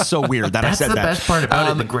like, that is so weird that I said that. That's the best part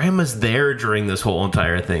about it. The grandma's there during this whole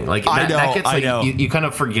entire thing. Like, I know. You kind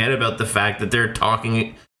of forget about the fact that they're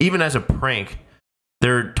talking, even as a prank,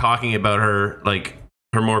 they're talking about her, like,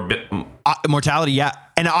 her mortality. Yeah.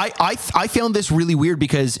 And I found this really weird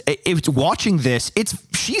because it's watching this,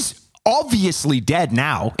 she's obviously dead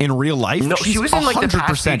now in real life. No, she's she was in like the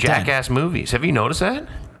past few dead. Jackass movies. Have you noticed that?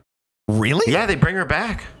 Really? Yeah, they bring her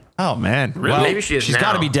back. Oh man. Really? Well, maybe she's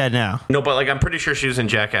got to be dead now. No, but like I'm pretty sure she was in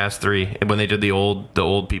Jackass 3 when they did the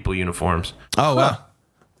old people uniforms. Oh wow.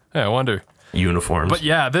 Yeah, I wonder. Uniforms. But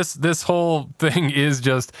yeah, this whole thing is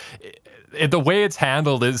just the way it's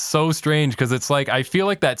handled is so strange because it's like I feel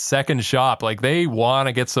like that second shop, like they want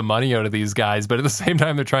to get some money out of these guys, but at the same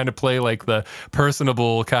time they're trying to play like the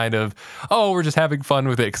personable kind of, oh, we're just having fun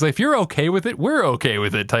with it. Because if you're okay with it, we're okay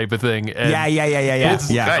with it type of thing. And yeah. It's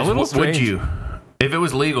Guys, a little strange. would you, if it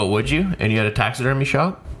was legal, would you? And you had a taxidermy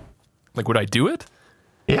shop? Like, would I do it?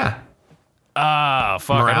 Yeah. Ah,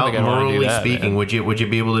 fuck. I don't think I want to do Morally that, speaking, man. would you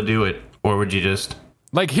be able to do it, or would you just?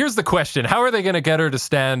 Like, here's the question. How are they going to get her to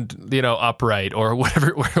stand, upright or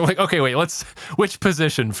whatever? Like, okay, wait, which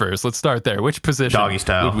position first? Let's start there. Which position? Doggy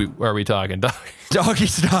style. Are we talking? Doggy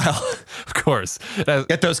style. Of course.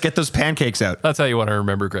 Get those pancakes out. That's how you want to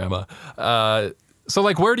remember grandma. So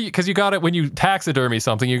like, where do you, because you got it when you taxidermy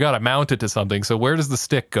something, you got to mount it to something. So where does the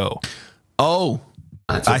stick go? Oh,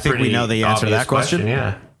 I think we know the answer to that question.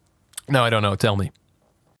 Yeah. No, I don't know. Tell me.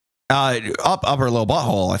 Upper little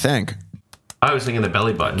butthole, I think. I was thinking the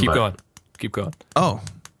belly button. Keep going. Keep going. Oh,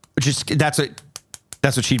 that's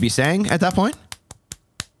what she'd be saying at that point.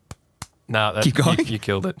 No, keep going. You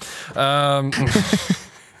killed it.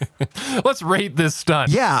 Let's rate this stunt.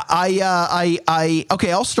 Yeah,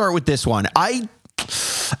 okay, I'll start with this one.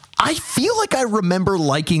 I feel like I remember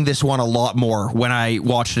liking this one a lot more when I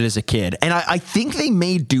watched it as a kid. And I think they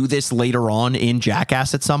may do this later on in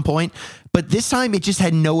Jackass at some point. But this time it just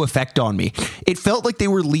had no effect on me. It felt like they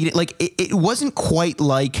were leading, like it wasn't quite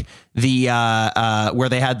like the where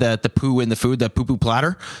they had the poo in the food, the poo-poo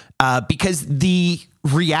platter, because the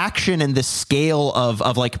reaction and the scale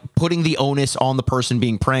of like putting the onus on the person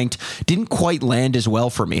being pranked didn't quite land as well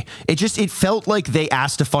for me. It felt like they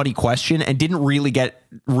asked a funny question and didn't really get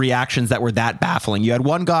reactions that were that baffling. You had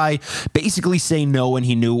one guy basically say no when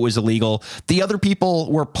he knew it was illegal. The other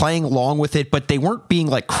people were playing along with it, but they weren't being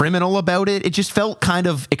like criminal about it. It just felt kind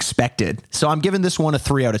of expected. So I'm giving this one a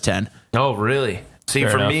 3 out of 10. Oh, really? See,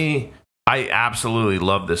 Fair for enough. me, I absolutely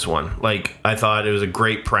love this one. Like, I thought it was a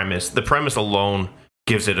great premise. The premise alone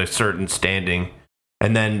gives it a certain standing.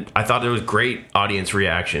 And then I thought there was great audience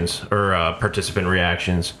reactions or participant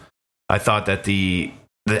reactions. I thought that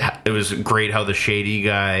it was great how the shady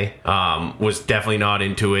guy was definitely not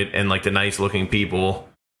into it, and like the nice looking people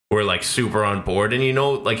were like super on board.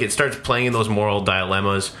 And like it starts playing in those moral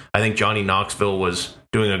dilemmas. I think Johnny Knoxville was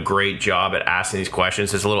doing a great job at asking these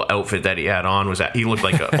questions. His little outfit that he had on he looked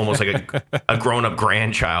like almost like a grown-up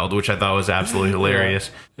grandchild, which I thought was absolutely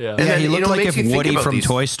hilarious. Yeah. Yeah, he looked like makes if you think Woody about from these-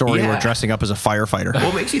 Toy Story Yeah. were dressing up as a firefighter. Well,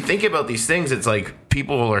 it makes you think about these things. It's like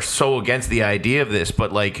people are so against the idea of this,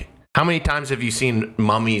 but like, how many times have you seen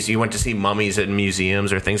mummies? You went to see mummies at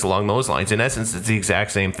museums or things along those lines. In essence, it's the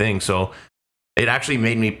exact same thing. So it actually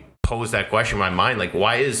made me pose that question in my mind. Like,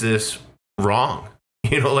 why is this wrong?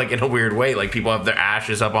 Like in a weird way, like people have their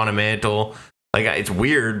ashes up on a mantle. Like it's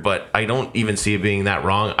weird, but I don't even see it being that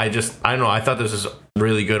wrong. I don't know. I thought this was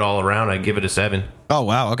really good all around. I'd give it a 7. Oh,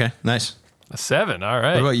 wow. Okay, nice. A 7. All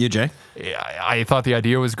right. What about you, Jay? I thought the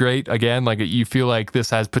idea was great. Again, like you feel like this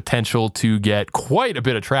has potential to get quite a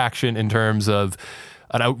bit of traction in terms of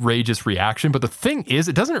an outrageous reaction. But the thing is,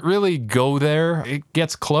 it doesn't really go there. It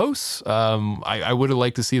gets close. I would have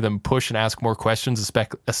liked to see them push and ask more questions,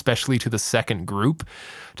 especially to the second group,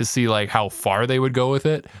 to see like how far they would go with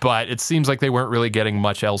it. But it seems like they weren't really getting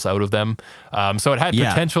much else out of them. So it had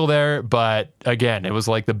potential there. But again, it was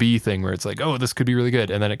like the B thing where it's like, oh, this could be really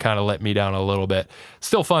good. And then it kind of let me down a little bit.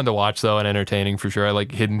 Still fun to watch, though, and entertaining for sure. I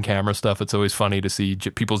like hidden camera stuff. It's always funny to see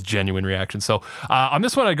people's genuine reactions. So on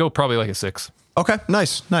this one, I'd go probably like a 6. Okay,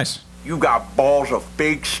 nice. You got balls of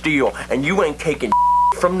fake steel, and you ain't taking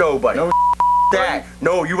from nobody. No that.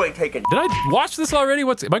 No, you ain't taking. Did I watch this already?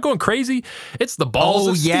 Am I going crazy? It's the Balls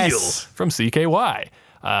of Steel from CKY.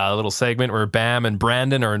 A little segment where Bam and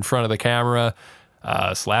Brandon are in front of the camera,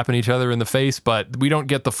 slapping each other in the face, but we don't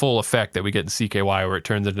get the full effect that we get in CKY, where it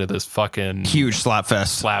turns into this fucking huge slap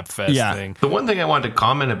fest thing. The one thing I wanted to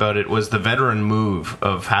comment about it was the veteran move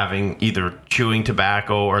of having either chewing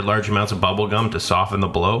tobacco or large amounts of bubble gum to soften the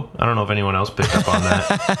blow. I don't know if anyone else picked up on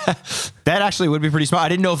that. That actually would be pretty smart. I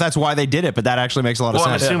didn't know if that's why they did it, but that actually makes a lot of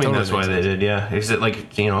sense. I'm assuming totally that's why they did, yeah. Is it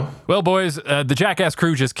like, Well, boys, the Jackass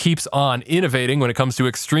crew just keeps on innovating when it comes to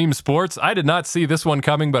extreme sports. I did not see this one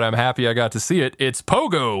coming, but I'm happy I got to see it. It's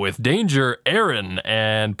Pogo with Danger Aaron,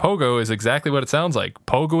 and Pogo is exactly what it sounds like,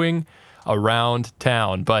 pogoing around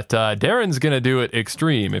town. But Darren's going to do it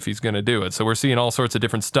extreme if he's going to do it. So we're seeing all sorts of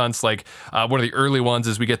different stunts. Like one of the early ones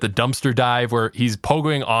is we get the dumpster dive where he's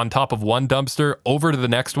pogoing on top of one dumpster over to the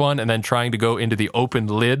next one and then trying to go into the open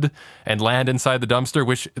lid and land inside the dumpster,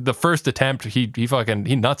 which the first attempt, he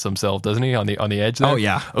nuts himself, doesn't he, on the edge there? Oh,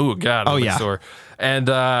 yeah. Oh, God. Oh, yeah. Sore. And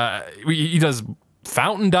he does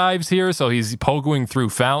fountain dives here, so he's pogoing through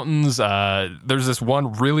fountains. There's this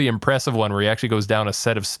one really impressive one where he actually goes down a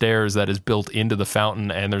set of stairs that is built into the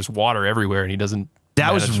fountain, and there's water everywhere, and he doesn't.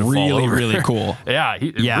 That was really cool. Yeah,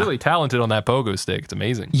 he's really talented on that pogo stick. It's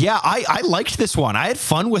amazing. Yeah, I liked this one. I had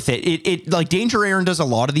fun with it. It like Danger Aaron does a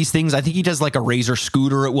lot of these things. I think he does like a Razor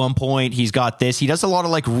scooter at one point. He's got this. He does a lot of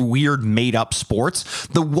like weird made up sports.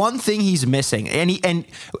 The one thing he's missing, and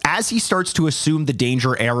as he starts to assume the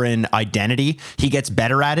Danger Aaron identity, he gets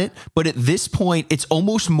better at it. But at this point, it's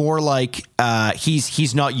almost more like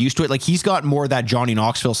he's not used to it. Like he's got more of that Johnny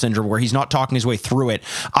Knoxville syndrome where he's not talking his way through it.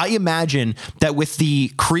 I imagine that with the the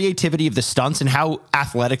creativity of the stunts and how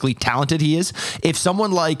athletically talented he is. If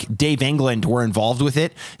someone like Dave England were involved with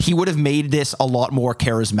it, he would have made this a lot more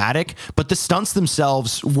charismatic, but the stunts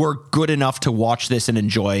themselves were good enough to watch this and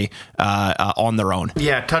enjoy on their own.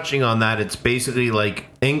 Yeah, touching on that, it's basically like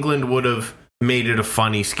England would have made it a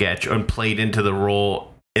funny sketch and played into the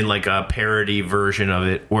role in like a parody version of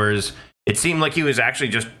it, whereas it seemed like he was actually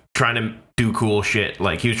just trying to do cool shit.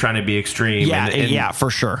 Like he was trying to be extreme. Yeah, for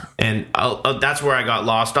sure. And that's where I got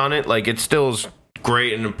lost on it. Like it still is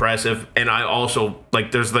great and impressive. And I also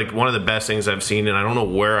like, there's like one of the best things I've seen, and I don't know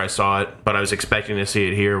where I saw it, but I was expecting to see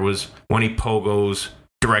it here, was when he pogos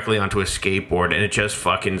directly onto a skateboard and it just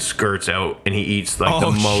fucking skirts out and he eats like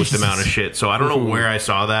the most amount of shit. So I don't know where I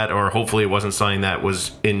saw that, or hopefully it wasn't something that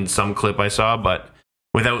was in some clip I saw, but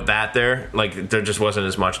without that there, like there just wasn't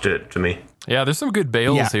as much to me. Yeah, there's some good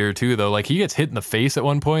bails here too, though. Like he gets hit in the face at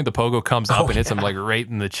one point. The pogo comes up and hits him like right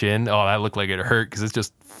in the chin. Oh, that looked like it hurt because it's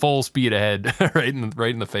just full speed ahead, right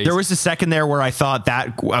in the face. There was a second there where I thought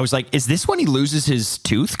that I was like, is this when he loses his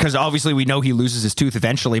tooth? Because obviously we know he loses his tooth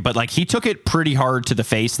eventually, but like he took it pretty hard to the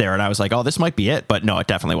face there, and I was like, oh, this might be it. But no, it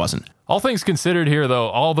definitely wasn't. All things considered here, though,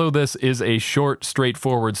 although this is a short,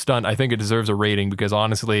 straightforward stunt, I think it deserves a rating because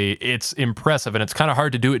honestly, it's impressive, and it's kind of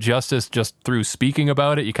hard to do it justice just through speaking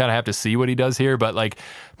about it. You kind of have to see what he does here, but like,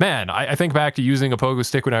 man, I think back to using a pogo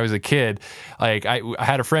stick when I was a kid. Like I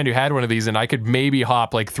had a friend who had one of these, and I could maybe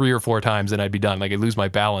hop like 3 or 4 times and I'd be done. Like I'd lose my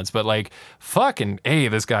balance, but like fucking A,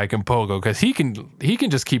 this guy can pogo because he can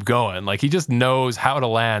just keep going. Like he just knows how to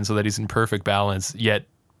land so that he's in perfect balance, yet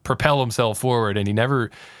propel himself forward, and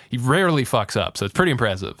he rarely fucks up. So it's pretty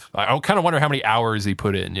impressive. I kind of wonder how many hours he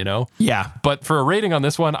put in, you know? Yeah. But for a rating on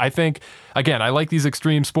this one, I think, again, I like these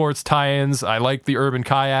extreme sports tie-ins. I like the urban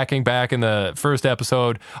kayaking back in the first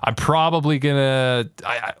episode. I'm probably gonna,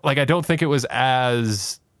 I don't think it was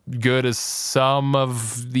as good as some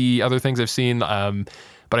of the other things I've seen, but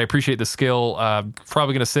I appreciate the skill.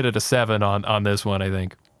 Probably gonna sit at a 7 on this one, I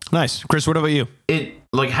think. Nice. Chris, what about you? It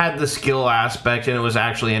like had the skill aspect and it was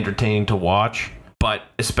actually entertaining to watch, but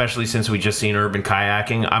especially since we just seen urban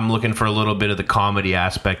kayaking, I'm looking for a little bit of the comedy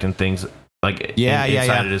aspect and things like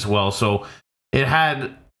inside it as well. So it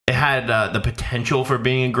had the potential for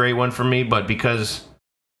being a great one for me, but because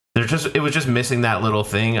it was just missing that little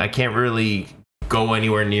thing, I can't really go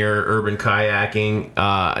anywhere near urban kayaking.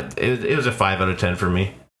 It was a 5 out of 10 for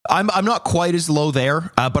me. I'm not quite as low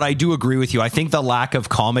there, but I do agree with you. I think the lack of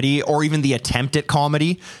comedy, or even the attempt at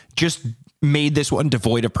comedy, just made this one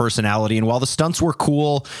devoid of personality. And while the stunts were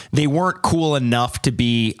cool, they weren't cool enough to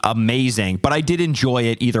be amazing. But I did enjoy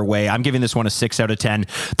it either way. I'm giving this one a 6 out of 10.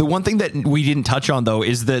 The one thing that we didn't touch on, though,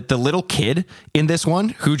 is that the little kid in this one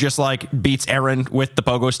who just like beats Aaron with the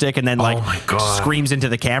pogo stick and then screams into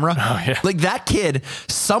the camera. Oh, yeah. Like that kid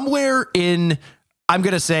somewhere in, I'm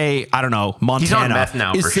going to say, I don't know, Montana. He's on meth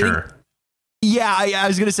now for sure. Yeah, I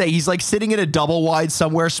was going to say, he's like sitting in a double wide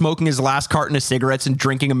somewhere, smoking his last carton of cigarettes and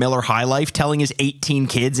drinking a Miller High Life, telling his 18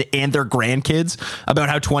 kids and their grandkids about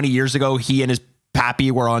how 20 years ago he and his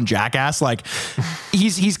pappy were on Jackass. Like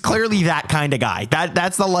he's clearly that kind of guy.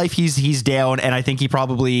 That's the life he's down, and I think he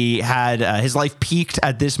probably had his life peaked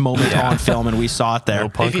at this moment on film, and we saw it there.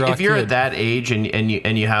 If you're at that age and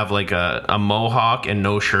you have like a mohawk and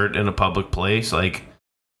no shirt in a public place, like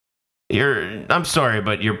I'm sorry,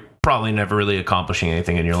 but you're probably never really accomplishing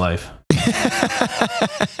anything in your life.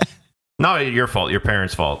 Not your fault, your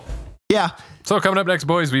parents' fault. Yeah. So coming up next,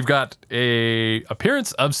 boys, we've got a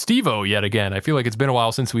appearance of Steve-O yet again. I feel like it's been a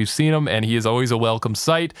while since we've seen him, and he is always a welcome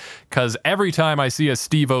sight, because every time I see a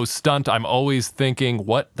Steve-O stunt, I'm always thinking,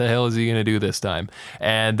 what the hell is he going to do this time?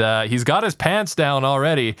 And he's got his pants down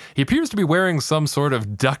already. He appears to be wearing some sort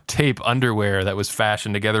of duct tape underwear that was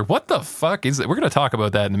fashioned together. What the fuck is it? We're going to talk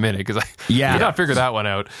about that in a minute, because I did not figure that one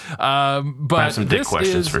out. But I have some dick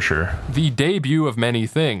questions for sure. The debut of many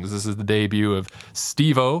things. This is the debut of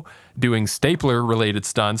Steve-O doing stapler-related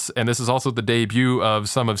stunts, and this is also the debut of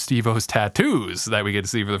some of Steve-O's tattoos that we get to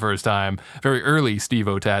see for the first time. Very early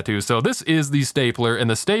Steve-O tattoos. So this is the stapler, and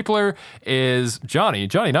the stapler is Johnny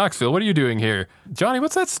Knoxville. What are you doing here? Johnny,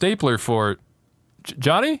 what's that stapler for?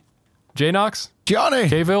 Johnny? J-Knox? Johnny?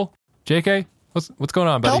 K-Ville? JK? What's going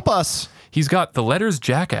on, buddy? Help us. He's got the letters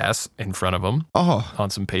Jackass in front of him on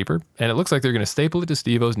some paper, and it looks like they're going to staple it to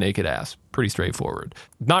Steve-O's naked ass. Pretty straightforward.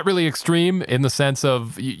 Not really extreme in the sense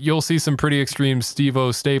of you'll see some pretty extreme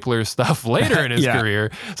Steve-O stapler stuff later in his career.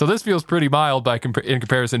 So this feels pretty mild in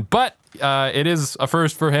comparison, but It is a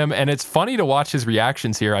first for him, and it's funny to watch his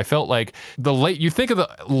reactions here. I felt like you think of the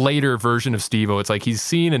later version of Steve-O, it's like he's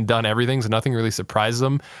seen and done everything, so nothing really surprises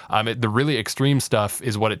him. The really extreme stuff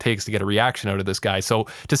is what it takes to get a reaction out of this guy. So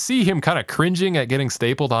to see him kind of cringing at getting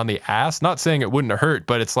stapled on the ass, not saying it wouldn't have hurt,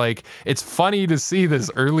 but it's like, it's funny to see this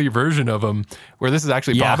early version of him where this is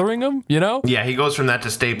actually bothering him, you know? Yeah, he goes from that to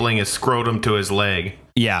stapling his scrotum to his leg.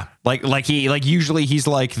 Yeah, usually he's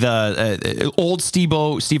like the old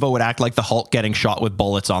Steve-O would act like the Hulk getting shot with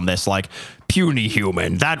bullets on this, like, puny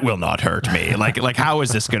human, that will not hurt me. like how is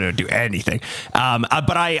this going to do anything?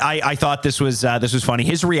 But I thought this was funny.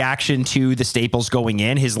 His reaction to the staples going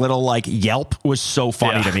in, his little like yelp was so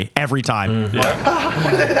funny to me every time.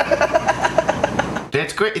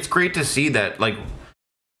 It's great. It's great to see that, like,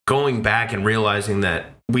 going back and realizing that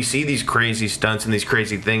we see these crazy stunts and these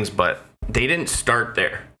crazy things, but they didn't start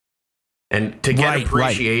there. And to get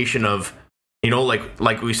appreciation of, you know,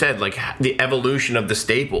 like we said, like the evolution of the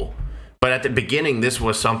staple. But at the beginning, this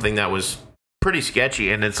was something that was pretty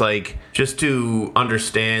sketchy. And it's like, just to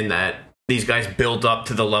understand that these guys built up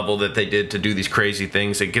to the level that they did to do these crazy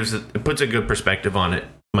things, it puts a good perspective on it,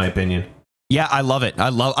 in my opinion. Yeah, I love it. I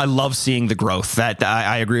love seeing the growth. That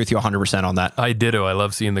I agree with you 100% on that. I ditto. I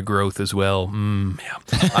love seeing the growth as well.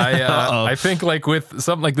 I think like with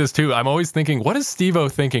something like this too, I'm always thinking, what is Steve-O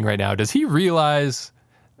thinking right now? Does he realize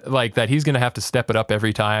like that he's going to have to step it up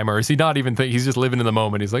every time, or is he not even he's just living in the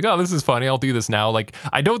moment? He's like, oh, this is funny, I'll do this now. Like,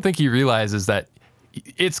 I don't think he realizes that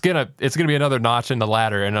it's gonna be another notch in the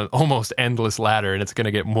ladder, and an almost endless ladder, and it's gonna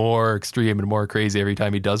get more extreme and more crazy every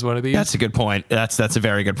time he does one of these. That's a good point. That's a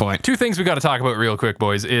very good point. Two things we got to talk about real quick,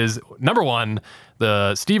 boys, is number one,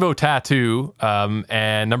 the Steve-O tattoo,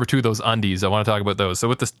 and number two, those undies. I want to talk about those. So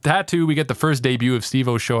with the tattoo, we get the first debut of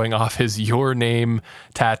Steve-O showing off his Your Name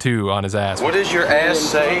tattoo on his ass. What does your ass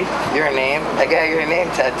say? Your name? I got your name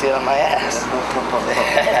tattooed on my ass.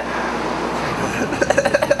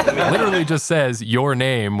 It literally just says Your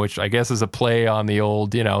Name, which I guess is a play on the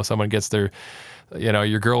old, you know, someone gets their, you know,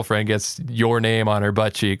 your girlfriend gets your name on her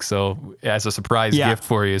butt cheek, so as a surprise gift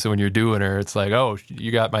for you. So when you're doing her, it's like, oh,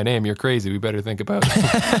 you got my name, you're crazy, we better think about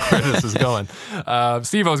where this is going.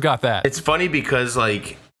 Steve-O's got that. It's funny because,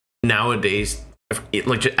 like, nowadays,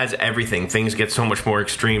 like, as everything, things get so much more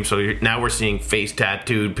extreme. So now we're seeing face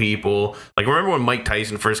tattooed people. Like, remember when Mike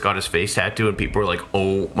Tyson first got his face tattooed and people were like,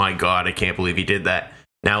 oh my God, I can't believe he did that.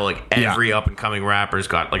 Now, like, every up and coming rapper's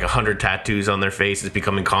got like 100 tattoos on their face. It's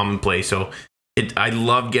becoming commonplace. So I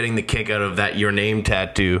love getting the kick out of that Your Name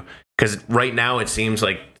tattoo, because right now it seems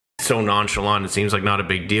like so nonchalant. It seems like not a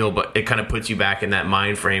big deal, but it kind of puts you back in that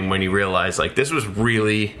mind frame when you realize, like, this was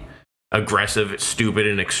really aggressive, stupid,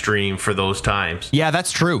 and extreme for those times. Yeah,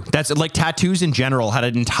 that's true. That's like tattoos in general had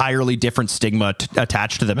an entirely different stigma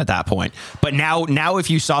attached to them at that point. But now if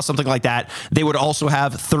you saw something like that, they would also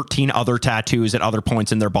have 13 other tattoos at other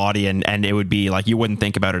points in their body, and it would be like, you wouldn't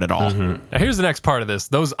think about it at all. Mm-hmm. Now here's the next part of this.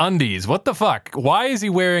 Those undies. What the fuck? Why is he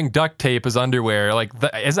wearing duct tape as underwear? Like,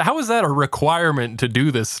 how is that a requirement to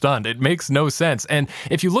do this stunt? It makes no sense. And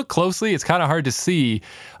if you look closely, it's kind of hard to see,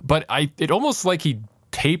 but it almost like he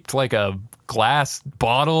taped like a glass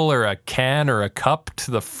bottle or a can or a cup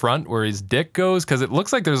to the front where his dick goes, because it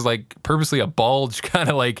looks like there's like purposely a bulge kind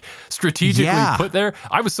of like strategically put there.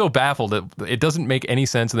 I was so baffled that it doesn't make any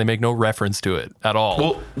sense, and they make no reference to it at all.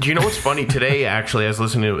 Well, do you know what's funny? Today, actually, I was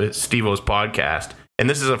listening to Steve-O's podcast, and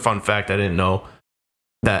this is a fun fact I didn't know,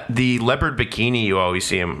 that the leopard bikini you always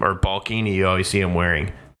see him, or balkini you always see him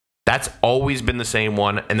wearing, that's always been the same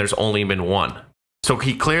one, and there's only been one. So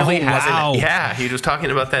he clearly hasn't. Wow. Yeah, he was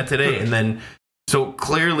talking about that today. And then, so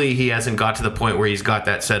clearly he hasn't got to the point where he's got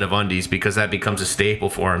that set of undies, because that becomes a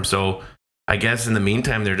staple for him. So I guess in the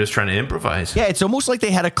meantime, they're just trying to improvise. Yeah, it's almost like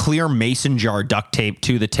they had a clear mason jar duct tape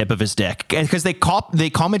to the tip of his dick, because they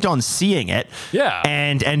comment on seeing it. Yeah,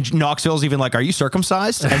 and Knoxville's even like, "Are you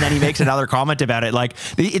circumcised?" And then he makes another comment about it. Like,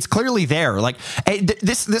 it's clearly there. Like,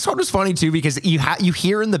 this one was funny too, because you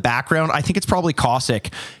hear in the background, I think it's probably Cossack.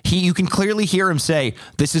 You can clearly hear him say,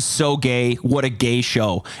 "This is so gay. What a gay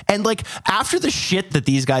show." And like, after the shit that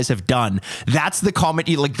these guys have done, that's the comment.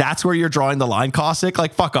 That's where you're drawing the line, Cossack.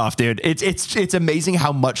 Like, fuck off, dude. It's amazing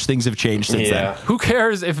how much things have changed since then. Who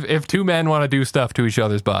cares if two men want to do stuff to each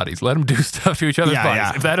other's bodies? Let them do stuff to each other's bodies.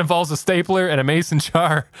 Yeah. If that involves a stapler and a mason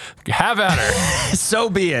jar, have at her. So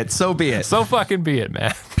be it. So fucking be it,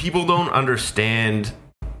 man. People don't understand,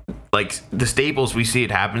 like, the staples. We see it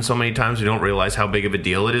happen so many times, we don't realize how big of a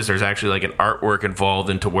deal it is. There's actually like an artwork involved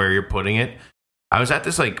into where you're putting it. I was at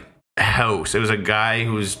this like house. It was a guy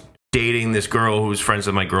who was dating this girl who was friends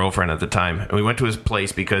with my girlfriend at the time. And we went to his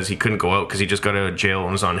place because he couldn't go out because he just got out of jail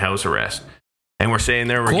and was on house arrest. And we're sitting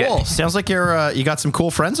there. We're cool. Sounds like you got some cool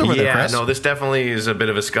friends over there, Chris. Yeah, no, this definitely is a bit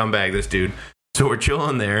of a scumbag, this dude. So we're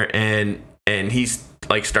chilling there, and he's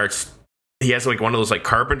like he has like one of those like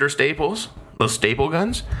carpenter staples, those staple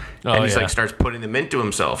guns, and he's like starts putting them into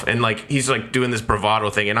himself, and like he's like doing this bravado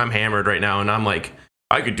thing, and I'm hammered right now, and I'm like,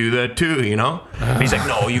 I could do that too, you know? He's like,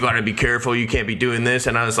 no, you got to be careful. You can't be doing this.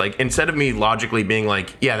 And I was like, instead of me logically being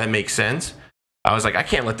like, yeah, that makes sense, I was like, I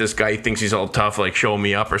can't let this guy who thinks he's all tough, like, show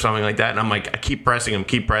me up or something like that. And I'm like, I keep pressing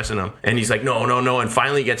him. And he's like, no. And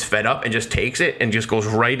finally gets fed up and just takes it and just goes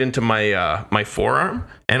right into my my forearm.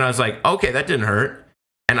 And I was like, okay, that didn't hurt.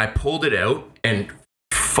 And I pulled it out, and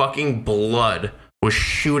fucking blood was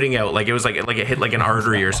shooting out. Like, it was like it hit like an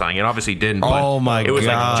artery or something. It obviously didn't. But it was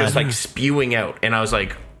like just like spewing out. And I was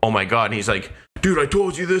like, oh my God. And he's like, dude, I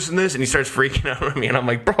told you this and this. And he starts freaking out on me. And I'm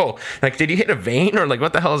like, bro, like, did you hit a vein, or like,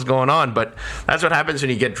 what the hell is going on? But that's what happens when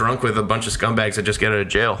you get drunk with a bunch of scumbags that just get out of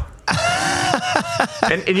jail.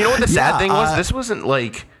 and you know what the sad thing was? This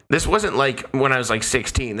wasn't like when I was like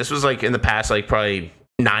 16. This was like in the past, like probably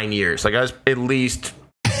 9 years. Like, I was at least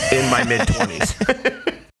in my mid 20s.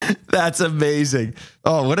 That's amazing.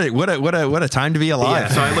 Oh, what a time to be alive. Yeah,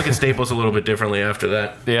 so I look at staples a little bit differently after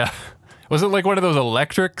that. Yeah. Was it like one of those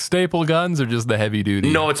electric staple guns, or just the heavy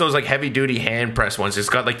duty? No, it's those like heavy duty hand press ones. It's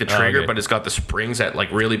got like the trigger, but it's got the springs that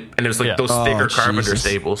like really, and it was like those thicker carpenter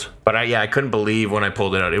staples. But I couldn't believe when I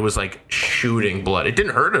pulled it out. It was like shooting blood. It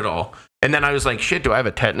didn't hurt at all. And then I was like, shit, do I have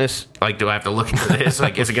a tetanus? Like, do I have to look into this?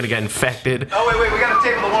 Like, is it going to get infected? Oh, wait, we got to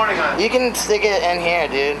tape the warning on. You can stick it in here,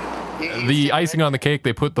 dude. The icing on the cake,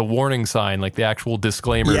 they put the warning sign, like the actual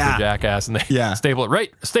disclaimer for Jackass, and they staple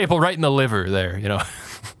right in the liver there, you know.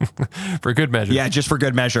 For good measure. Yeah, just for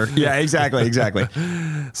good measure. Yeah, exactly.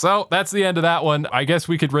 So that's the end of that one. I guess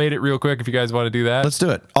we could rate it real quick if you guys want to do that. Let's do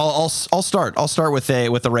it. I'll start. I'll start with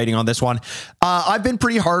the rating on this one. I've been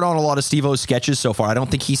pretty hard on a lot of Steve-O's sketches so far. I don't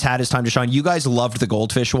think he's had his time to shine. You guys loved the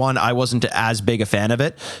goldfish one. I wasn't as big a fan of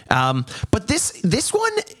it. But this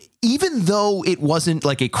one, even though it wasn't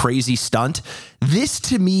like a crazy stunt, this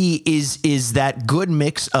to me is that good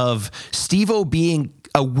mix of Steve-O being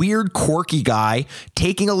a weird, quirky guy,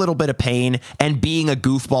 taking a little bit of pain and being a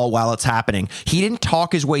goofball while it's happening. He didn't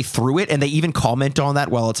talk his way through it, and they even comment on that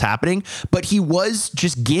while it's happening, but he was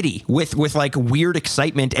just giddy with like weird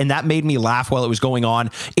excitement, and that made me laugh while it was going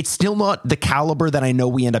on. It's still not the caliber that I know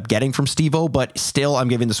we end up getting from Steve-O, but still, I'm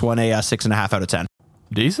giving this one a 6.5 out of 10.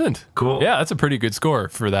 Decent. Cool. Yeah, that's a pretty good score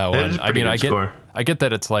for that one. I mean, I get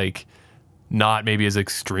that it's like not maybe as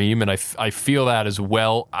extreme, and I feel that as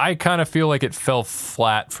well. I kind of feel like it fell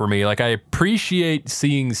flat for me. Like, I appreciate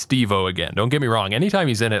seeing Steve-O again. Don't get me wrong. Anytime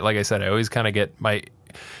he's in it, like I said, I always kind of get my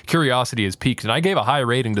curiosity is piqued, and I gave a high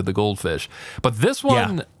rating to the goldfish. But this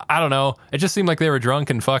one, I don't know. It just seemed like they were drunk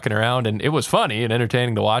and fucking around, and it was funny and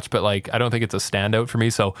entertaining to watch, but like, I don't think it's a standout for me.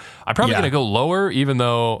 So I'm probably going to go lower, even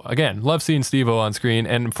though, again, love seeing Steve-O on screen.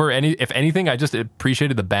 And if anything, I just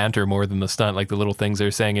appreciated the banter more than the stunt, like the little things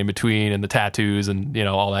they're saying in between and the tattoos and, you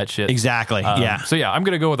know, all that shit. Exactly. So yeah, I'm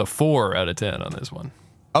going to go with a 4 out of 10 on this one.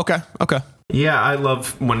 Okay. Yeah, I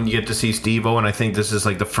love when you get to see Steve-O, and I think this is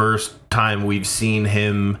like the first time we've seen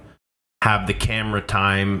him have the camera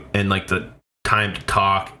time and like the time to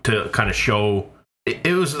talk to kind of show.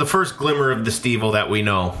 It was the first glimmer of the Steve-O that we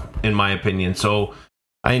know, in my opinion. So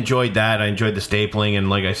I enjoyed that. I enjoyed the stapling, and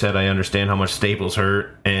like I said, I understand how much staples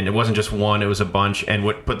hurt, and it wasn't just one, it was a bunch. And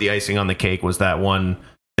what put the icing on the cake was that one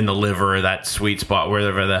in the liver, or that sweet spot,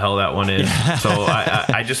 wherever the hell that one is. So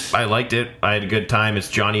I liked it. I had a good time. It's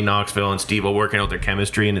Johnny Knoxville and Steve-O working out their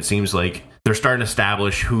chemistry, and it seems like they're starting to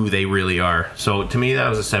establish who they really are. So to me, that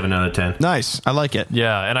was a 7 out of 10. Nice. I like it.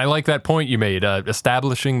 Yeah, and I like that point you made,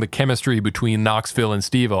 establishing the chemistry between Knoxville and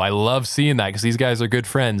Steve-O. I love seeing that because these guys are good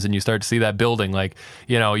friends, and you start to see that building. Like,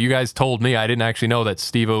 you know, you guys told me, I didn't actually know that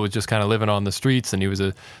Steve-O was just kind of living on the streets, and he was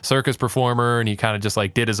a circus performer, and he kind of just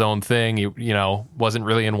like did his own thing. He, you know, wasn't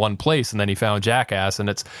really in one place, and then he found Jackass, and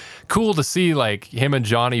it's cool to see like him and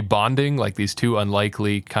Johnny bonding, like these two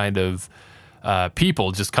unlikely kind of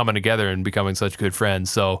people just coming together and becoming such good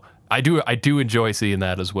friends. So I do enjoy seeing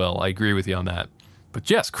that as well. I agree with you on that.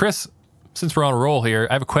 But yes, Chris, since we're on a roll here,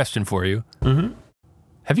 I have a question for you. Mm-hmm.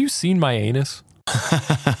 Have you seen my anus?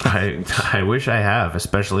 I wish I have,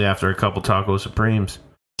 especially after a couple Taco Supremes.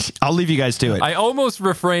 I'll leave you guys to it. I almost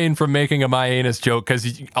refrained from making a my anus joke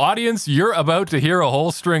because, audience, you're about to hear a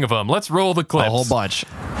whole string of them. Let's roll the clips. A whole bunch.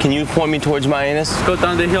 Can you point me towards my anus? Go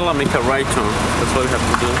down the hill and make a right turn. That's what we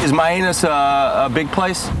have to do. Is my anus a big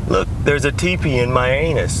place? Look, there's a teepee in my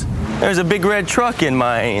anus. There's a big red truck in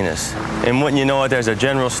my anus. And wouldn't you know it, there's a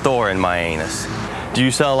general store in my anus. Do you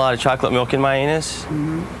sell a lot of chocolate milk in my anus?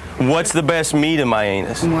 Mm-hmm. What's the best meat in my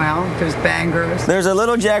anus? Well, there's bangers. There's a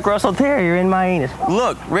little Jack Russell Terrier in my anus.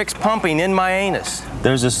 Look, Rick's pumping in my anus.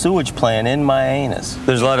 There's a sewage plant in my anus.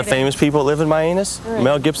 There's a lot of famous people that live in my anus. Right.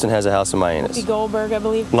 Mel Gibson has a house in my anus. Whoopi Goldberg, I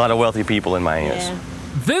believe. A lot of wealthy people in my anus. Yeah.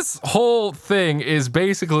 This whole thing is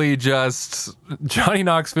basically just Johnny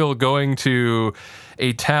Knoxville going to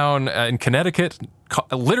a town in Connecticut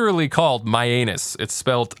literally called Mianus. It's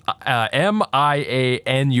spelled M-I-A-N-U-S.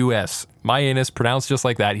 Mianus, pronounced just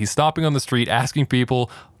like that. He's stopping on the street, asking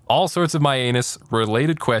people all sorts of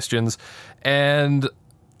Mianus-related questions, and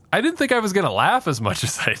I didn't think I was going to laugh as much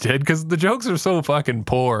as I did because the jokes are so fucking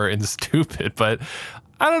poor and stupid, but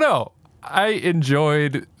I don't know. I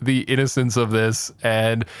enjoyed the innocence of this,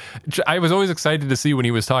 and I was always excited to see when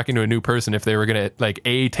he was talking to a new person if they were going to, like,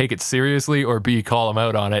 A, take it seriously, or B, call him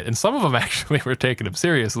out on it. And some of them actually were taking him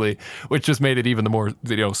seriously, which just made it even the more,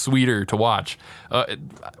 sweeter to watch.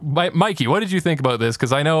 Mikey, what did you think about this?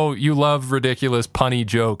 Because I know you love ridiculous, punny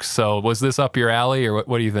jokes. So was this up your alley, or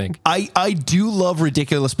what do you think? I do love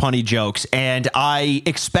ridiculous, punny jokes, and I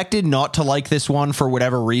expected not to like this one for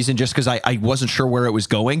whatever reason, just because I wasn't sure where it was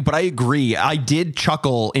going, but I agree. I did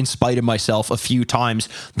chuckle in spite of myself a few times.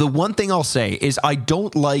 The one thing I'll say is I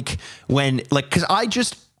don't like when, because I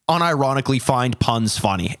just unironically find puns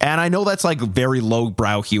funny. And I know that's like very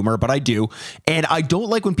lowbrow humor, but I do. And I don't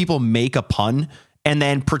like when people make a pun and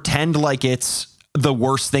then pretend like it's the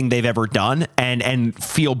worst thing they've ever done and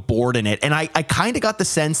feel bored in it. And I kind of got the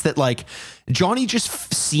sense that like Johnny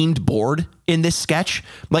just seemed bored in this sketch.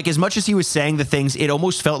 Like as much as he was saying the things, it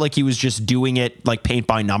almost felt like he was just doing it like paint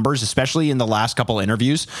by numbers, especially in the last couple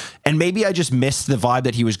interviews. And maybe I just missed the vibe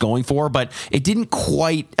that he was going for, but it didn't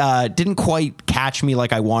quite catch me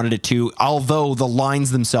like I wanted it to. Although the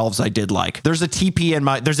lines themselves I did like. There's a TP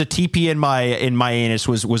in my anus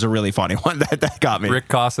was a really funny one that got me. Rick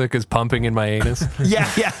Cossack is pumping in my anus.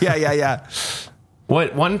 Yeah.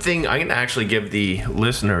 One thing I can actually give the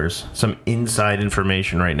listeners some inside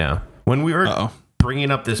information right now. When we were bringing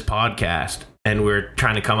up this podcast and we were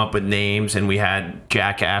trying to come up with names and we had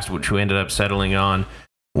Jackass, which we ended up settling on,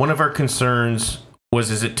 one of our concerns was,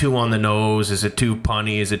 is it too on the nose? Is it too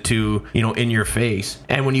punny? Is it too, in your face?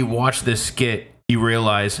 And when you watch this skit, you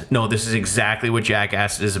realize, no, this is exactly what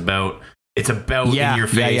Jackass is about. It's about in your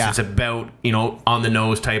face. Yeah. It's about, on the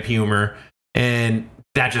nose type humor. And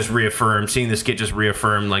that just reaffirmed, seeing the skit just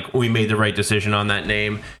reaffirmed, like, we made the right decision on that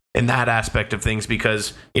name and that aspect of things,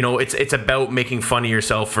 because, it's about making fun of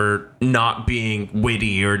yourself for not being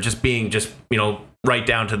witty or just being right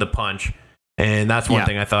down to the punch. And that's one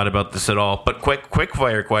thing I thought about this at all. But quick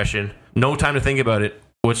fire question. No time to think about it.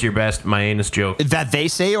 What's your best my anus joke? That they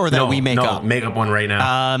say or that we make up? Make up one right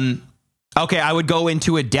now. Okay, I would go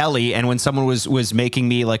into a deli, and when someone was making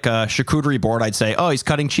me like a charcuterie board, I'd say, "Oh, he's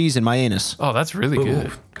cutting cheese in my anus." Oh, that's really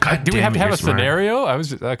good. Do we have to have a scenario? I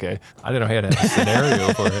didn't know how to have a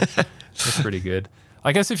scenario for it. That's pretty good.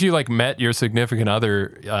 I guess if you met your significant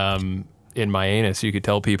other in my anus, you could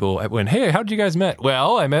tell people, hey, how did you guys met?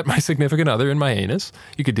 Well, I met my significant other in my anus.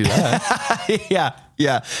 You could do that.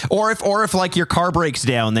 Yeah. Or if like your car breaks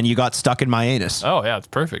down, then you got stuck in my anus. Oh yeah, it's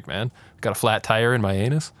perfect, man. Got a flat tire in my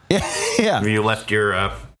anus. Yeah. You left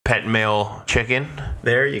your pet male chicken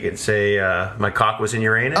there. You could say my cock was in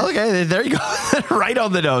your anus. Okay, there you go. Right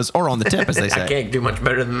on the nose, or on the tip, as they say. I can't do much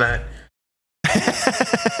better than that.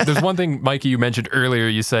 There's one thing, Mikey, you mentioned earlier.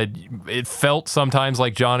 You said it felt sometimes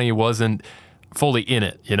like Johnny wasn't fully in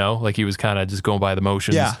it, like he was kind of just going by the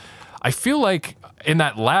motions. Yeah. I feel like in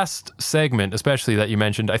that last segment, especially that you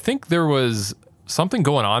mentioned, I think there was something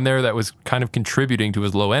going on there that was kind of contributing to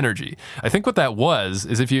his low energy. I think what that was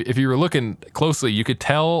is if you were looking closely, you could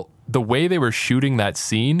tell the way they were shooting that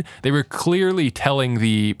scene, they were clearly telling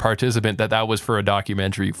the participant that was for a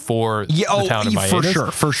documentary for the town of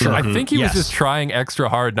Mianus. For sure. I think he was just trying extra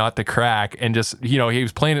hard not to crack, and just, he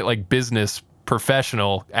was playing it like business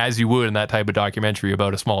professional, as you would in that type of documentary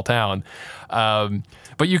about a small town.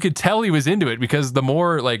 But you could tell he was into it, because the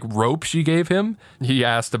more rope she gave him, he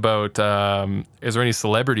asked about, is there any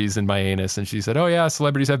celebrities in my anus? And she said, oh yeah,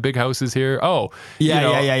 celebrities have big houses here. Oh,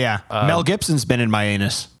 yeah. Mel Gibson's been in my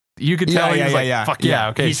anus. You could tell he was fuck yeah,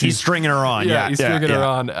 okay. He's stringing her on. He's stringing her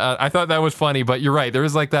on. I thought that was funny, but you're right. There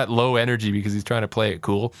was that low energy because he's trying to play it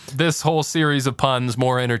cool. This whole series of puns,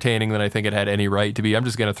 more entertaining than I think it had any right to be. I'm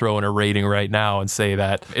just going to throw in a rating right now and say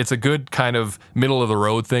that it's a good kind of middle of the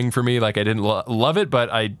road thing for me. I didn't love it,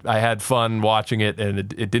 but I had fun watching it, and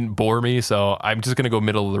it didn't bore me. So I'm just going to go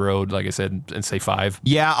middle of the road, like I said, and say 5.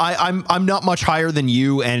 Yeah, I'm not much higher than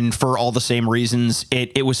you, and for all the same reasons.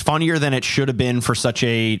 It was funnier than it should have been for such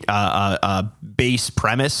a base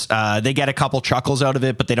premise. They get a couple chuckles out of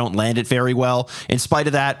it, but they don't land it very well. In spite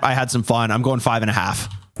of that, I had some fun. I'm going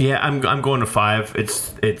 5.5. Yeah, I'm going to 5.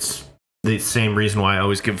 It's the same reason why I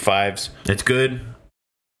always give 5s. It's good.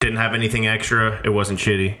 Didn't have anything extra. It wasn't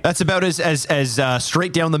shitty. That's about as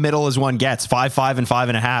straight down the middle as one gets. 5, 5, and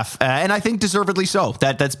 5.5, and I think deservedly so.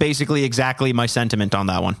 That's basically exactly my sentiment on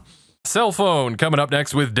that one. Cell phone coming up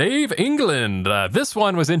next with Dave England. This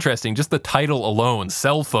one was interesting. Just the title alone,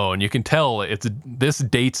 cell phone. You can tell this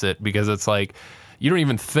dates it because it's like you don't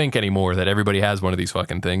even think anymore that everybody has one of these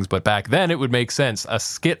fucking things. But back then it would make sense. A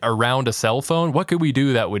skit around a cell phone. What could we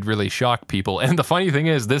do that would really shock people? And the funny thing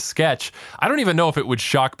is, this sketch, I don't even know if it would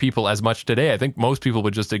shock people as much today. I think most people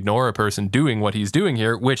would just ignore a person doing what he's doing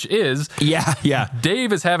here, which is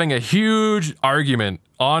Dave is having a huge argument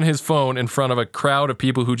on his phone in front of a crowd of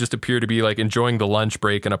people who just appear to be like enjoying the lunch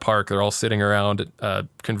break in a park. They're all sitting around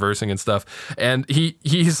conversing and stuff. And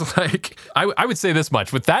he's like, I would say this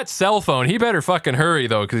much. With that cell phone, he better fucking hurry,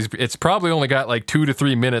 though, because it's probably only got like 2 to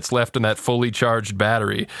 3 minutes left in that fully charged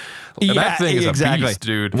battery. Yeah, that thing is a beast,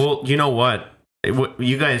 dude. Well, you know what?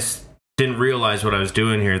 You guys didn't realize what I was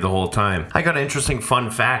doing here the whole time. I got an interesting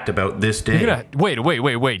fun fact about this day.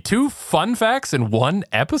 Wait. 2 fun facts in one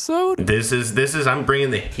episode? This is I'm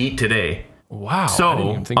bringing the heat today. Wow.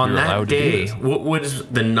 So, on that day, what was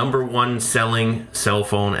the number 1 selling cell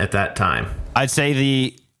phone at that time? I'd say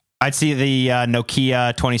the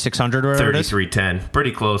Nokia 2600 or whatever it is. 3310.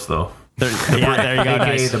 Pretty close, though. There you go.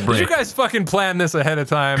 Nice. Did you guys fucking plan this ahead of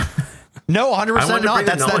time? No, 100% not.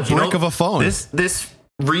 That's that brick of a phone. This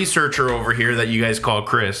researcher over here that you guys call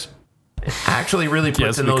Chris actually really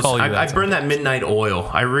puts in those. I burn that midnight oil.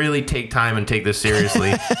 I really take time and take this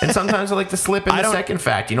seriously. And sometimes I like to slip in the second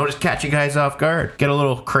fact. Just catch you guys off guard. Get a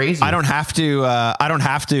little crazy. I don't have to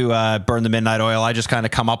burn the midnight oil. I just kind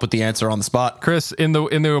of come up with the answer on the spot. Chris, in the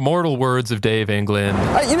immortal words of Dave England,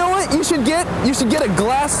 you know what? You should get a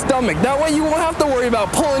glass stomach. That way you won't have to worry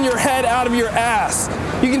about pulling your head out of your ass.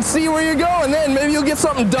 You can see where you're going. Then maybe you'll get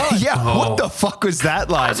something done. What the fuck was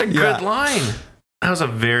that line? That's a good line. That was a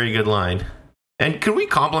very good line. And could we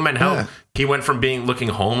compliment how he went from looking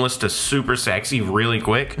homeless to super sexy really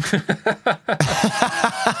quick?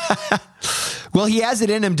 Well, he has it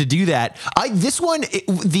in him to do that.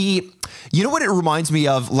 You know what it reminds me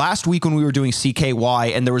of? Last week when we were doing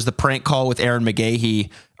CKY and there was the prank call with Aaron McGahey,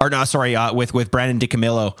 with Brandon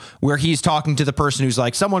DiCamillo, where he's talking to the person who's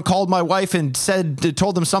like, someone called my wife and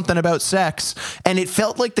told them something about sex. And it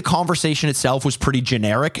felt like the conversation itself was pretty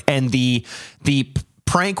generic. And the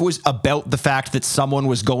prank was about the fact that someone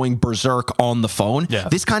was going berserk on the phone. Yeah.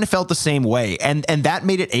 This kind of felt the same way. And that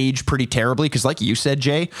made it age pretty terribly. Cause like you said,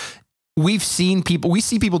 Jay, we see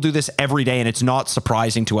people do this every day and it's not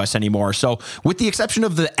surprising to us anymore. So with the exception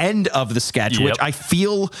of the end of the sketch, which I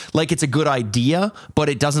feel like it's a good idea, but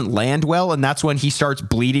it doesn't land well. And that's when he starts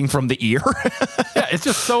bleeding from the ear. Yeah, it's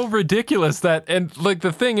just so ridiculous and like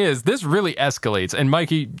the thing is, this really escalates. And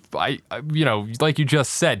Mikey, like you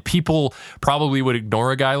just said, people probably would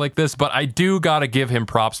ignore a guy like this, but I do got to give him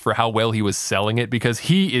props for how well he was selling it because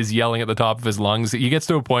he is yelling at the top of his lungs. He gets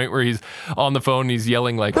to a point where he's on the phone and he's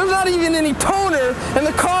yelling like, "There's not even any toner in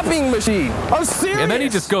the copying machine. I'm serious." And then he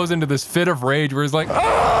just goes into this fit of rage where he's like,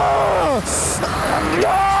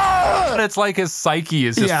 and it's like his psyche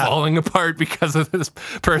is just falling apart because of this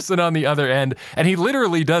person on the other end. And he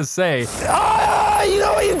literally does say, you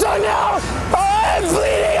know what you've done now? I'm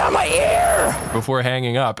bleeding on my ear. Before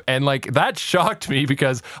hanging up. And like that shocked me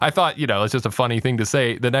because I thought, it's just a funny thing to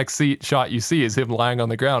say. The next shot you see is him lying on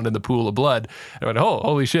the ground in the pool of blood. And I went, oh,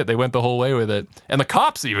 holy shit, they went the whole way with it. And the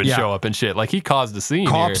cops even show up and shit. Like he caused a scene.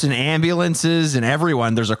 Cops here. and ambulances and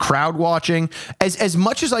everyone. There's a crowd watching. As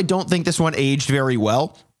much as I don't think this one aged very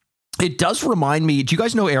well, it does remind me. Do you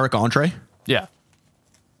guys know Eric Andre? Yeah.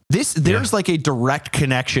 There's like a direct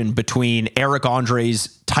connection between Eric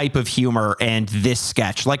Andre's type of humor and this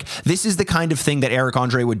sketch. Like this is the kind of thing that Eric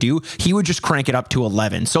Andre would do. He would just crank it up to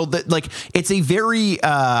 11. So that it's a very,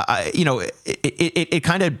 it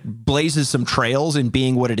kind of blazes some trails in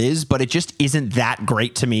being what it is, but it just isn't that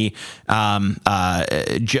great to me on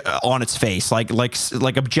its face. Like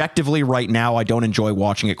objectively right now, I don't enjoy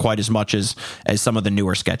watching it quite as much as some of the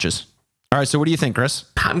newer sketches. All right, so what do you think, Chris?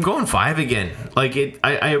 I'm going 5 again.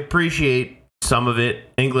 I appreciate some of it.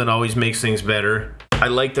 England always makes things better. I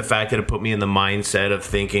like the fact that it put me in the mindset of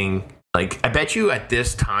thinking, I bet you at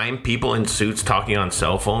this time, people in suits talking on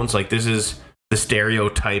cell phones, this is the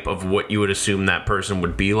stereotype of what you would assume that person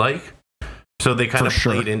would be like. So they kind of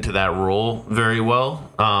played into that role very well.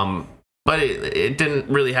 But it didn't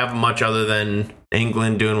really have much other than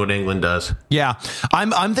England doing what England does. Yeah,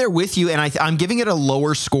 I'm there with you, and I'm giving it a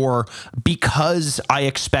lower score because I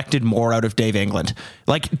expected more out of Dave England.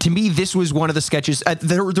 Like, to me, this was one of the sketches.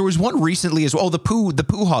 There was one recently as well, the poo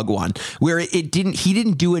hug one, where he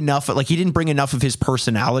didn't do enough. Like, he didn't bring enough of his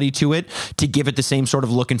personality to it to give it the same sort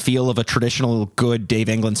of look and feel of a traditional good Dave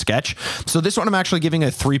England sketch. So this one I'm actually giving a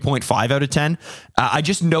 3.5 out of 10. I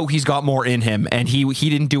just know he's got more in him, and he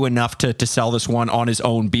didn't do enough to sell this one on his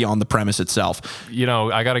own beyond the premise itself. You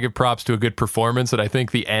know, I got to give props to a good performance, and I think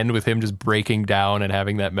the end with him just breaking down and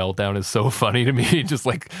having that meltdown is so funny to me. Just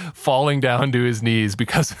like falling down to his knees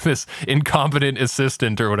because of this incompetent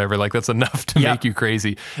assistant or whatever. Like, that's enough to make you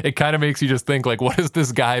crazy. It kind of makes you just think, like, what has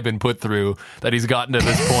this guy been put through that he's gotten to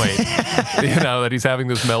this point? You know, that he's having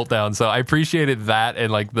this meltdown. So I appreciated that,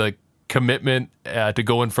 and like the commitment to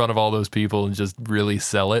go in front of all those people and just really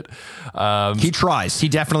sell it. He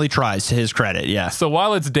definitely tries, to his credit. Yeah. So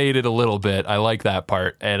while it's dated a little bit, I like that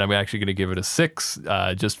part, and I'm actually going to give it a 6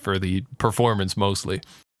 just for the performance mostly.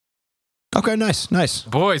 Okay, nice.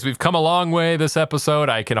 Boys, we've come a long way this episode.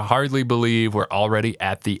 I can hardly believe we're already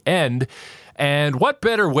at the end. And what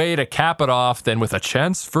better way to cap it off than with a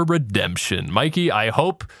chance for redemption? Mikey, I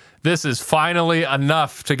hope this is finally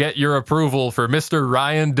enough to get your approval for Mr.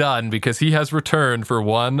 Ryan Dunn, because he has returned for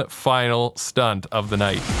one final stunt of the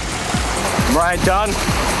night. I'm Ryan Dunn,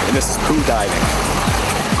 and this is poo diving.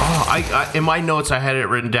 Oh, I in my notes I had it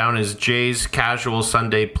written down as Jay's casual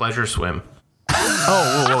Sunday pleasure swim.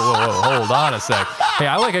 Whoa, hold on a sec. Hey,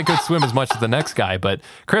 I like a good swim as much as the next guy, but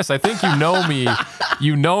Chris, I think you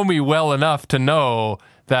know me well enough to know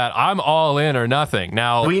that I'm all in or nothing.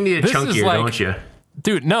 Now, we need a chunkier, don't you?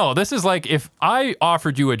 Dude, no, this is like if I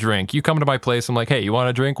offered you a drink, you come to my place, I'm like, hey, you want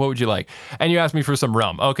a drink? What would you like? And you ask me for some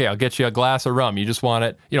rum. Okay, I'll get you a glass of rum. You just want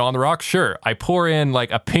it, on the rocks? Sure. I pour in like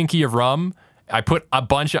a pinky of rum. I put a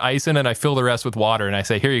bunch of ice in and I fill the rest with water and I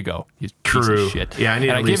say, here you go. You piece of shit. Yeah, I need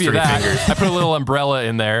at least give you 3 that. fingers. I put a little umbrella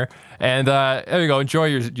in there and there you go. Enjoy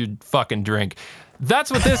your fucking drink.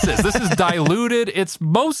 That's what this is. This is diluted. It's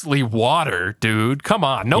mostly water, dude. Come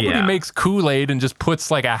on. Nobody makes Kool-Aid and just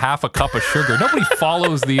puts like a half a cup of sugar. Nobody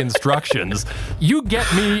follows the instructions. You get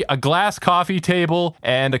me a glass coffee table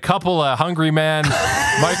and a couple of Hungry Man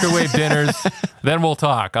microwave dinners, then we'll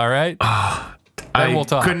talk, all right? Then we'll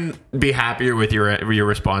talk. Couldn't be happier with your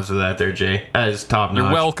response to that there, Jay. As top notch.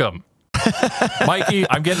 You're welcome. Mikey,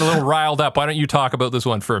 I'm getting a little riled up. Why don't you talk about this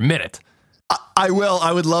one for a minute? I will.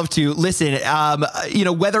 I would love to. Listen,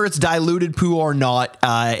 whether it's diluted poo or not,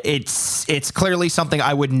 it's clearly something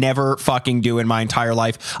I would never fucking do in my entire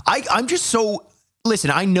life. I'm just so...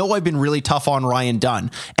 Listen, I know I've been really tough on Ryan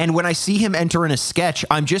Dunn, and when I see him enter in a sketch,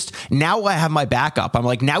 now I have my backup. I'm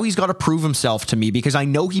like, now he's got to prove himself to me because I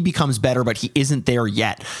know he becomes better, but he isn't there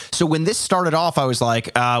yet. So when this started off, I was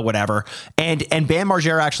like, whatever. And Bam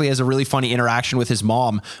Margera actually has a really funny interaction with his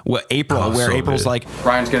mom, April, where April's like,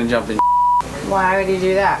 Ryan's gonna jump in. Why would you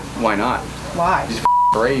do that? Why not? Why? He's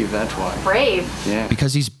brave, that's why. Brave? Yeah.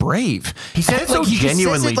 Because he's brave. He said it so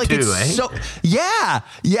genuinely too, eh? So, yeah.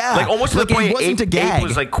 Like almost to the point Abe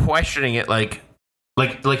was like questioning it, like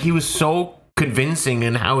he was so convincing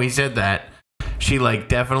in how he said that. She like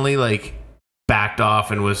definitely like backed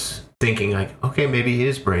off and was thinking like, okay, maybe he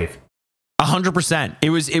is brave. 100%. It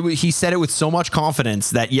was. He said it with so much confidence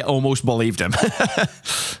that you almost believed him.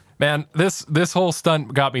 Man, this whole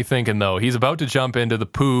stunt got me thinking, though. He's about to jump into the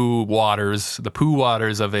poo waters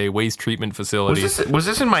of a waste treatment facility. Was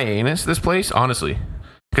this in my anus, this place? Honestly.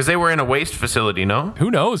 Because they were in a waste facility, no?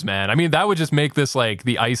 Who knows, man? I mean, that would just make this like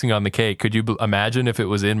the icing on the cake. Could you imagine if it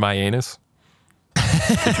was in my anus?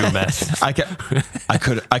 Could you imagine?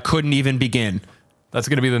 I couldn't even begin. That's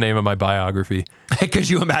going to be the name of my biography. Could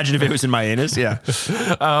you imagine if it was in my anus? Yeah.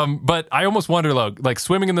 But I almost wonder, like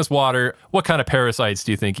swimming in this water, what kind of parasites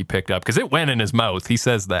do you think he picked up? Because it went in his mouth. He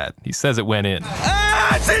says that. He says it went in.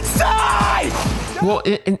 It's inside! Well,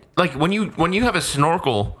 like when you have a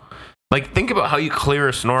snorkel, like think about how you clear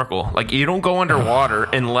a snorkel. Like you don't go underwater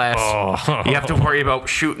unless you have to worry about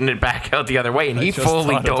shooting it back out the other way. And he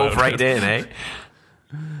fully dove right in, eh?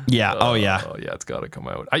 Yeah. Oh yeah. Oh yeah. It's got to come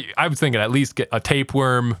out. I was thinking at least get a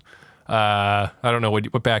tapeworm. I don't know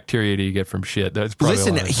what bacteria do you get from shit. That's probably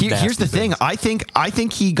here's the thing. I think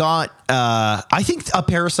he got. I think a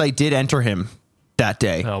parasite did enter him that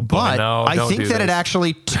day. Oh, boy, but no, I think that it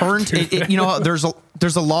actually turned. There's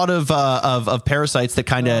a lot of parasites that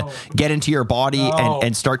kind of get into your body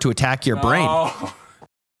and start to attack your brain,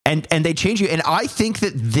 and they change you. And I think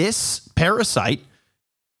that this parasite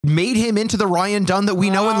made him into the Ryan Dunn that we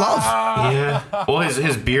know and love. Yeah. Well,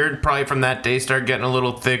 his beard probably from that day started getting a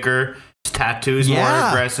little thicker. His tattoos more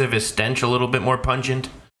aggressive. His stench a little bit more pungent.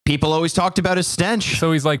 People always talked about his stench.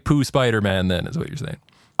 So he's like Pooh Spider-Man then, is what you're saying.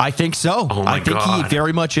 I think so. Oh my I think God. he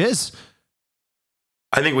very much is.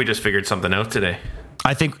 I think we just figured something out today.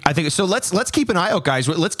 I think so. Let's keep an eye out, guys.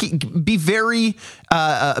 Let's be very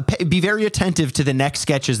attentive to the next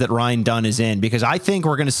sketches that Ryan Dunn is in, because I think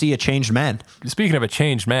we're going to see a changed man. Speaking of a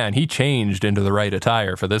changed man, he changed into the right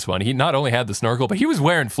attire for this one. He not only had the snorkel, but he was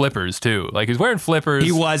wearing flippers too. Like, he was wearing flippers.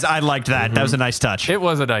 He was. I liked that. Mm-hmm. That was a nice touch. It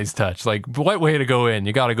was a nice touch. Like, what way to go in?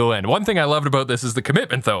 You got to go in. One thing I loved about this is the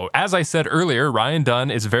commitment, though. As I said earlier, Ryan Dunn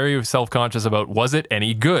is very self-conscious about, was it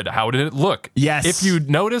any good? How did it look? Yes. If you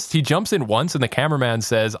noticed, he jumps in once and the cameraman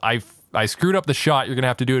says, I screwed up the shot. You're going to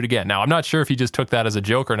have to do it again. Now, I'm not sure if he just took that as a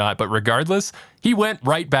joke or not, but regardless, he went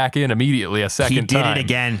right back in immediately a second time. He did it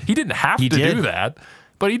again. He didn't have to do that,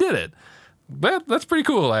 but he did it. That's pretty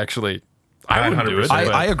cool, actually. I wouldn't do it.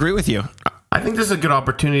 I agree with you. I think this is a good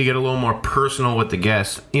opportunity to get a little more personal with the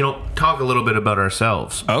guests. Talk a little bit about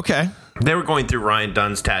ourselves. Okay. They were going through Ryan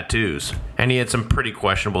Dunn's tattoos, and he had some pretty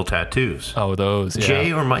questionable tattoos. Oh, those, yeah.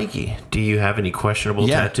 Jay or Mikey, do you have any questionable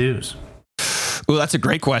tattoos? Well, that's a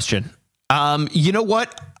great question. You know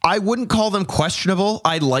what? I wouldn't call them questionable.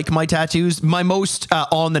 I like my tattoos. My most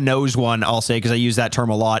on the nose one, I'll say, because I use that term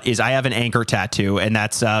a lot, is I have an anchor tattoo, and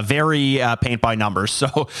that's very paint by numbers.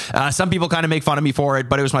 So some people kind of make fun of me for it,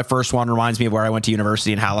 but it was my first one. Reminds me of where I went to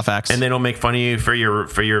university in Halifax. And they don't make fun of you for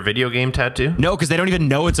your video game tattoo? No, because they don't even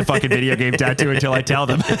know it's a fucking video game tattoo until I tell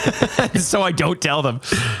them. So I don't tell them.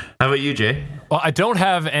 How about you, Jay? Well, I don't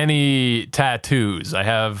have any tattoos. I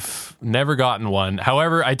have never gotten one.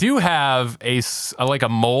 However, I do have a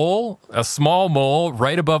small mole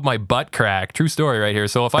right above my butt crack. True story right here.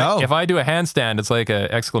 So if I do a handstand, it's like an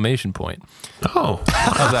exclamation point. Oh.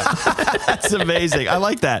 How's that? That's amazing. I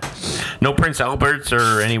like that. No Prince Alberts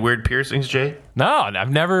or any weird piercings, Jay? No, I've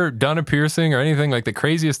never done a piercing or anything. Like, the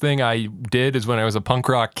craziest thing I did is when I was a punk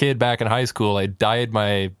rock kid back in high school, I dyed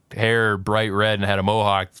my hair bright red and had a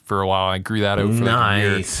mohawk for a while. I grew that out for like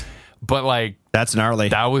a year. But like, that's gnarly.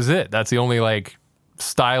 That was it. That's the only like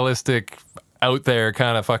stylistic out there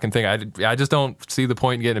kind of fucking thing. I just don't see the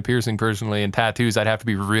point in getting a piercing personally. And tattoos, I'd have to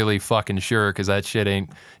be really fucking sure, because that shit ain't,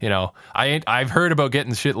 I've heard about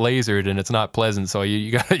getting shit lasered and it's not pleasant. So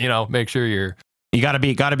you gotta, make sure you're. You gotta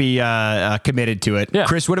be committed to it. Yeah.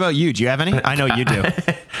 Chris, what about you? Do you have any? I know you do.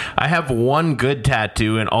 I have one good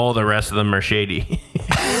tattoo, and all the rest of them are shady.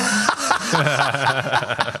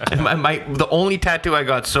 The only tattoo I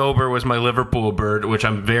got sober was my Liverpool bird, which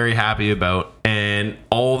I'm very happy about, and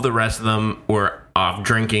all of the rest of them were off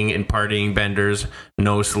drinking and partying benders,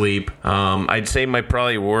 no sleep. I'd say my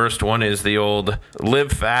probably worst one is the old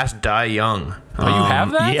live fast, die young. Oh, you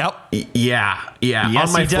have that? Yep. Yeah. Yes,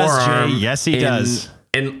 on my he does, forearm. Jay. Yes, he does.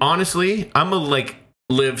 And honestly, I'm a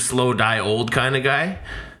live slow, die old kind of guy.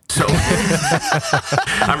 So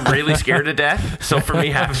I'm really scared to death. So for me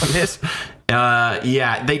having this,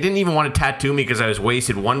 they didn't even want to tattoo me because I was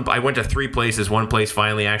wasted. I went to 3 places. One place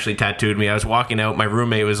finally actually tattooed me. I was walking out. My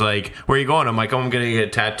roommate was like, "Where are you going?" I'm like, "Oh, I'm going to get a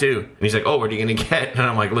tattoo." And he's like, "Oh, what are you going to get?" And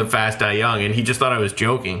I'm like, "Live fast, die young." And he just thought I was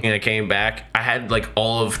joking. And I came back. I had like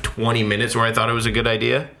all of 20 minutes where I thought it was a good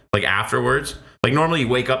idea. Like afterwards, like normally you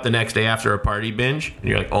wake up the next day after a party binge and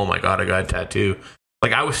you're like, "Oh my God, I got a tattoo."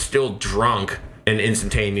 Like I was still drunk and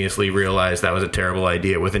instantaneously realized that was a terrible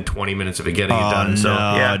idea within 20 minutes of it getting it done. So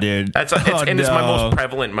yeah, dude. It's my most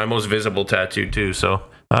prevalent, my most visible tattoo too. So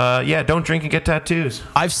don't drink and get tattoos.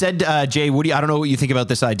 I've said, Jay, Woody, I don't know what you think about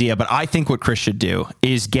this idea, but I think what Chris should do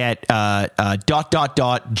is get ...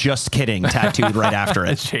 just kidding tattooed right after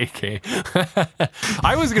it. JK.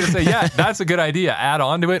 I was going to say, yeah, that's a good idea. Add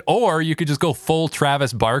on to it. Or you could just go full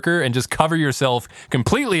Travis Barker and just cover yourself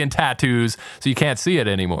completely in tattoos so you can't see it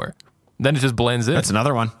anymore. Then it just blends in. That's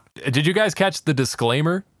another one. Did you guys catch the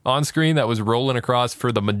disclaimer on screen that was rolling across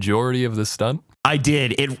for the majority of the stunt? I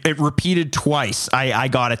did. It repeated twice. I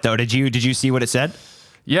got it though. Did you see what it said?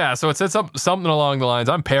 Yeah, so it said something along the lines,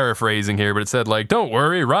 I'm paraphrasing here, but it said like, "Don't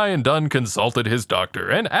worry, Ryan Dunn consulted his doctor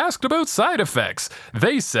and asked about side effects.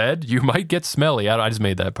 They said you might get smelly." I just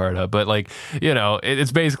made that part up, but like,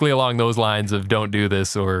 it's basically along those lines of don't do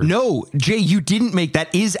this or... No, Jay, you didn't make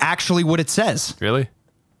that. Is actually what it says. Really?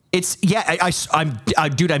 It's I'm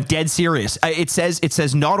dead serious. It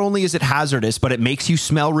says not only is it hazardous, but it makes you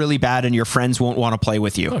smell really bad and your friends won't want to play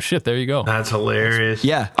with you. Oh shit, there you go. That's hilarious.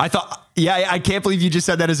 Yeah, I thought. Yeah, I can't believe you just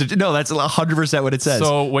said that no, that's 100% what it says.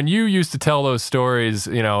 So when you used to tell those stories,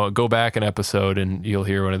 go back an episode and you'll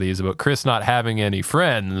hear one of these about Chris not having any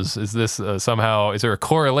friends. Is this somehow? Is there a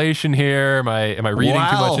correlation here? Am I reading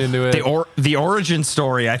too much into it? The origin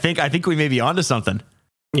story. I think we may be onto something.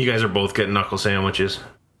 You guys are both getting knuckle sandwiches.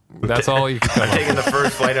 That's all you can come I'm up taking the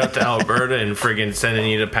first flight out to Alberta and friggin' sending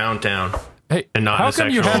you to Pound Town. Hey, and not in a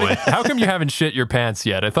sexual way. How come you haven't shit your pants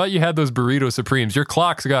yet? I thought you had those burrito supremes. Your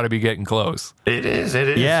clock's got to be getting close. It is.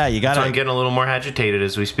 Yeah, you got to. So I'm getting a little more agitated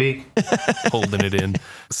as we speak. Holding it in.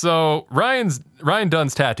 So Ryan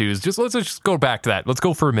Dunn's tattoos. Let's just go back to that. Let's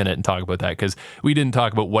go for a minute and talk about that because we didn't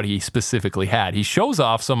talk about what he specifically had. He shows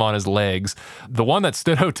off some on his legs. The one that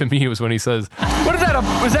stood out to me was when he says, What is that?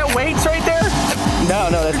 Is that weights right there? No,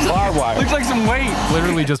 that's barbed wire. Looks like some weight.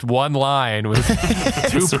 Literally just one line with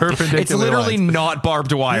two perpendicular It's literally lines. not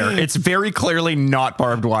barbed wire. It's very clearly not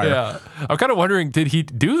barbed wire. Yeah. I'm kind of wondering, did he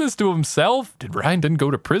do this to himself? Did Ryan Dunn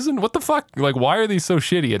go to prison? What the fuck? Like, why are these so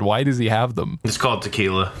shitty and why does he have them? It's called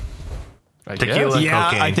tequila. I Tequila, guess. Yeah,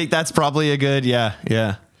 cocaine. I think that's probably a good,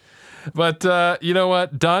 yeah. But you know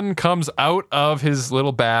what? Dunn comes out of his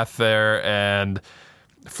little bath there and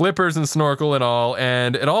flippers and snorkel and all,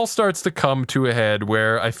 and it all starts to come to a head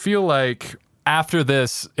where I feel like after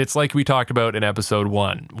this, it's like we talked about in episode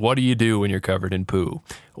 1. What do you do when you're covered in poo?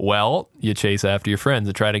 Well, you chase after your friends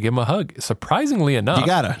and try to give them a hug. Surprisingly enough, You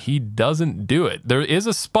gotta. he doesn't do it. There is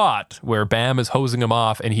a spot where Bam is hosing him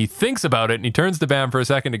off, and he thinks about it, and he turns to Bam for a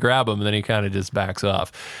second to grab him, and then he kind of just backs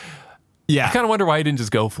off. Yeah. I kind of wonder why he didn't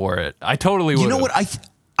just go for it. I totally would. You know what?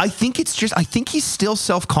 I think it's just, I think he's still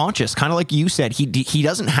self-conscious. Kind of like you said, he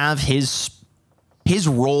doesn't have his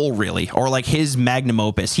role really, or like his magnum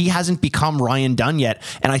opus. He hasn't become Ryan Dunn yet,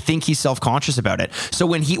 and I think he's self-conscious about it. So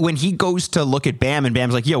when he goes to look at Bam and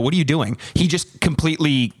Bam's like, "Yo, what are you doing?" He just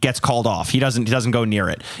completely gets called off. He doesn't go near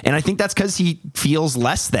it, and I think that's because he feels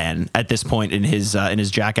less than at this point in his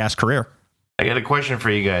jackass career. I got a question for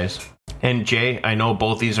you guys. And Jay, I know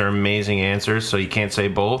both these are amazing answers, so you can't say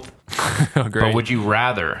both. Oh, great. But would you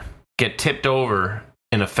rather get tipped over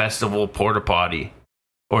in a festival porta potty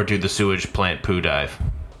or do the sewage plant poo dive?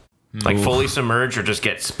 Like fully submerge or just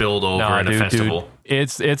get spilled over in a festival?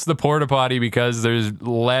 Dude, it's the porta potty because there's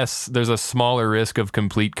a smaller risk of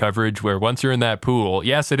complete coverage where once you're in that pool,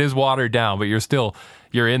 yes, it is watered down, but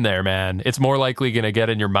you're in there, man. It's more likely going to get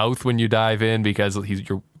in your mouth when you dive in because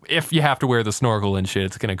if you have to wear the snorkel and shit,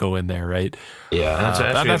 it's going to go in there, right? Yeah, that's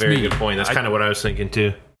actually a very good point. That's kind of what I was thinking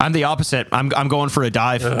too. I'm the opposite. I'm going for a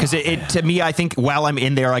dive because it to me, I think while I'm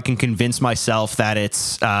in there, I can convince myself that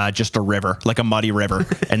it's just a river, like a muddy river,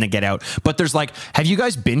 and then get out. But there's like, have you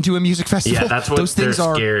guys been to a music festival? Yeah, that's what those things they're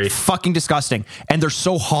are scary. fucking disgusting, and they're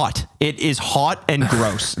so hot. It is hot and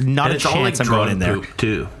gross. Not And a it's all chance like I'm going drug in there. poop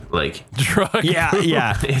too. Like drug. Yeah, poop.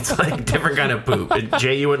 yeah. It's like different kind of poop.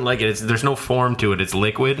 Jay, you wouldn't like it. There's no form to it. It's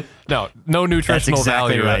liquid. No nutritional That's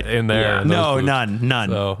exactly value right. in there. Yeah. in those No, poops. none.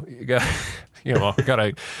 So you got,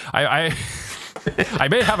 I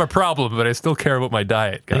may have a problem, but I still care about my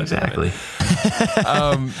diet. God Exactly.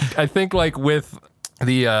 I think like with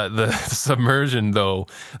the submersion though,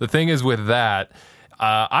 the thing is with that,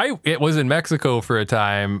 it was in Mexico for a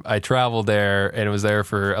time. I traveled there and was there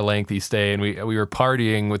for a lengthy stay, and we were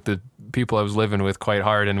partying with the people I was living with quite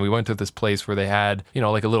hard, and we went to this place where they had,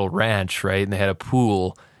 like a little ranch, right? And they had a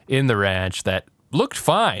pool in the ranch that looked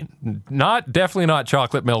fine. Definitely not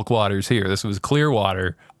chocolate milk waters here. This was clear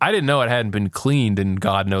water. I didn't know it hadn't been cleaned in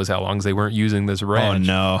God knows how long, because they weren't using this ranch.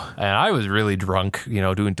 Oh no. And I was really drunk,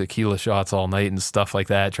 doing tequila shots all night and stuff like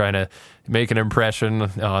that, trying to make an impression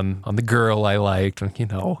on the girl I liked. You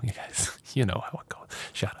guys, you know how it goes.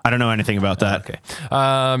 Shut up. I don't know anything about that. Okay.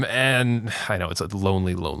 And I know it's a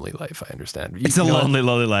lonely, lonely life. I understand. It's a lonely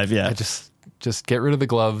life. Yeah. I just get rid of the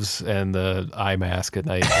gloves and the eye mask at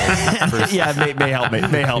night. Yeah, may help me.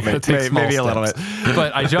 May help me. Maybe a little bit.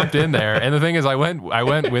 But I jumped in there, and the thing is, I went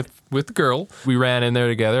with the girl. We ran in there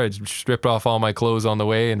together. I stripped off all my clothes on the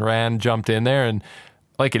way and jumped in there, and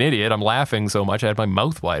like an idiot, I'm laughing so much I had my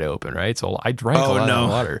mouth wide open, right? So I drank a lot of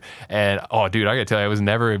water. And dude, I gotta tell you, I was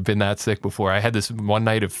never been that sick before. I had this one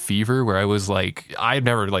night of fever where I was like, I'd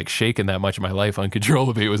never like shaken that much in my life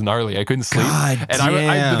uncontrollably. It was gnarly. I couldn't sleep. God and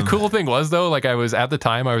damn. the cool thing was though, like I was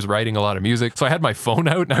writing a lot of music, so I had my phone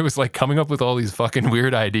out and I was like coming up with all these fucking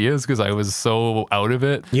weird ideas because I was so out of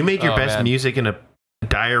it. You made your best music in a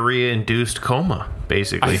diarrhea-induced coma,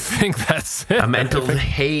 basically. I think that's it. A mental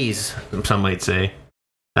haze, some might say.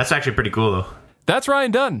 That's actually pretty cool, though. That's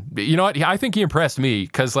Ryan Dunn. You know what? I think he impressed me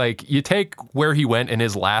because, like, you take where he went in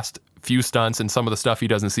his last few stunts and some of the stuff he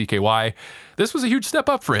does in CKY, this was a huge step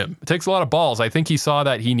up for him. It takes a lot of balls. I think he saw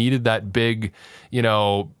that he needed that big,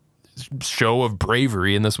 show of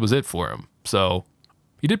bravery, and this was it for him. So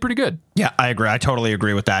he did pretty good. Yeah, I agree. I totally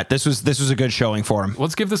agree with that. This was a good showing for him.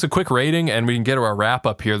 Let's give this a quick rating, and we can get to our wrap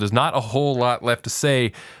up here. There's not a whole lot left to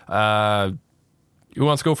say. Who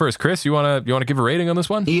wants to go first? Chris, you want to give a rating on this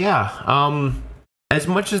one? Yeah. As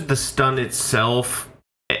much as the stunt itself,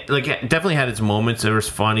 like it definitely had its moments. It was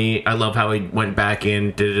funny. I love how he went back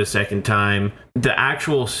in, did it a second time. The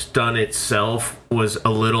actual stunt itself was a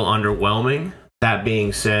little underwhelming. That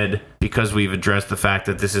being said, because we've addressed the fact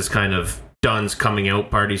that this is kind of Dunn's coming out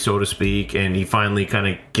party, so to speak, and he finally kind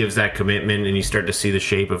of gives that commitment and you start to see the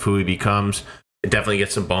shape of who he becomes, it definitely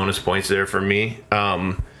gets some bonus points there for me.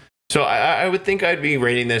 So I would think I'd be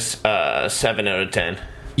rating this 7 out of 10.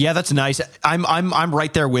 Yeah, that's nice. I'm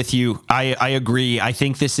right there with you. I agree. I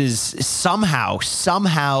think this is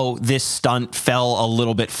somehow this stunt fell a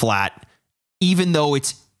little bit flat, even though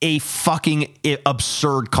it's a fucking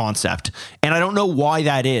absurd concept. And I don't know why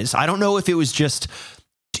that is. I don't know if it was just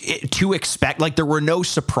to expect, like there were no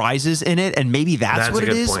surprises in it, and maybe that's what it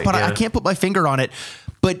is, point, but yeah. I can't put my finger on it.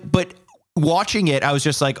 But watching it, I was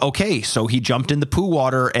just like, okay, so he jumped in the poo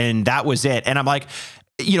water and that was it. And I'm like,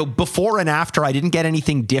 you know, before and after, I didn't get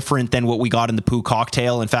anything different than what we got in the poo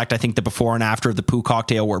cocktail. In fact, I think the before and after of the poo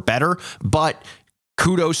cocktail were better, but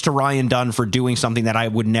kudos to Ryan Dunn for doing something that I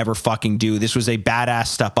would never fucking do. This was a badass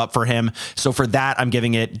step up for him. So for that, I'm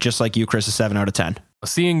giving it, just like you, Chris, a 7 out of 10.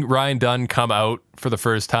 Seeing Ryan Dunn come out for the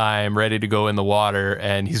first time, ready to go in the water,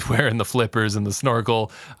 and he's wearing the flippers and the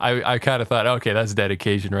snorkel, I kind of thought, okay, that's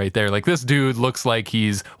dedication right there. Like, this dude looks like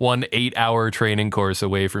he's 1 8-hour training course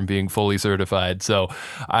away from being fully certified. So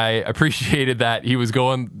I appreciated that he was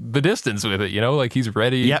going the distance with it, you know, like he's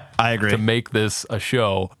ready. Yep, I agree. To make this a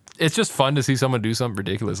show. It's just fun to see someone do something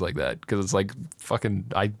ridiculous like that, because it's like fucking,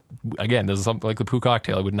 this is something like the poo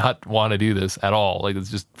cocktail. I would not want to do this at all. Like,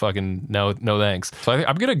 it's just fucking no thanks. So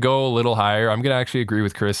I'm going to go a little higher. I'm going to actually agree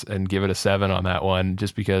with Chris and give it a 7 on that one,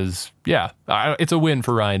 just because, yeah, it's a win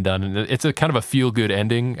for Ryan Dunn. And it's a kind of a feel-good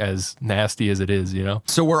ending, as nasty as it is, you know?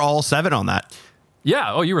 So we're all 7 on that.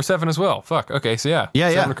 Yeah. Oh, you were 7 as well. Fuck. Okay. So yeah.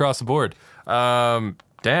 7 across the board. Damn.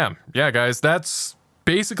 Yeah, guys, that's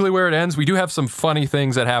basically where it ends. We do have some funny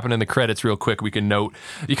things that happen in the credits real quick we can note.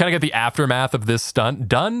 You kind of get the aftermath of this stunt.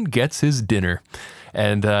 Dunn gets his dinner,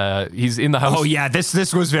 and he's in the house. Oh yeah, this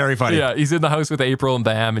was very funny. Yeah, he's in the house with April and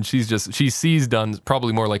Bam, and she sees Dunn,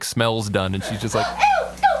 probably more like smells Dunn, and she's just like,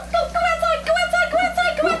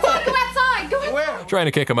 trying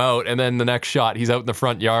to kick him out. And then the next shot, he's out in the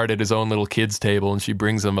front yard at his own little kids table, and she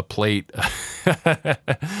brings him a plate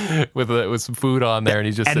with some food on there, and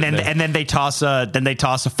he's just and then they toss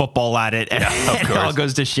a football at it, and, and it all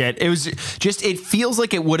goes to shit. It was just, it feels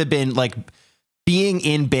like it would have been like being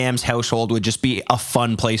in Bam's household would just be a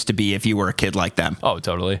fun place to be if you were a kid like them. Oh,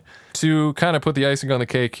 totally. To kind of put the icing on the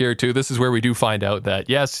cake here too, this is where we do find out that,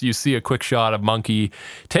 yes, you see a quick shot of Monkey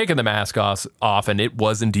taking the mask off, and it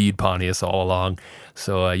was indeed Pontius all along.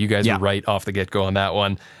 So you guys were right off the get-go on that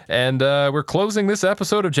one. And we're closing this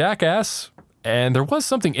episode of Jackass. And there was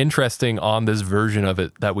something interesting on this version of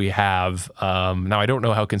it that we have. Now, I don't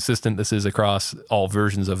know how consistent this is across all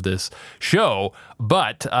versions of this show,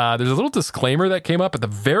 but there's a little disclaimer that came up at the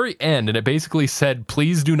very end, and it basically said,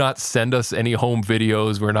 please do not send us any home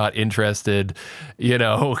videos. We're not interested, you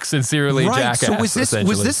know, sincerely, right. Jackass. So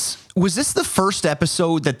was this the first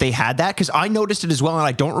episode that they had that? Because I noticed it as well, and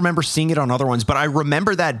I don't remember seeing it on other ones, but I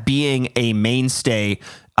remember that being a mainstay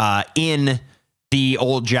in the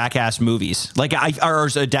old Jackass movies,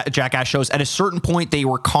 Jackass shows. At a certain point, they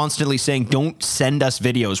were constantly saying, don't send us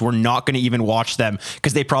videos. We're not going to even watch them,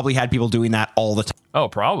 because they probably had people doing that all the time. Oh,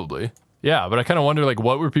 probably. Yeah, but I kind of wonder, like,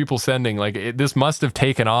 what were people sending? Like, this must have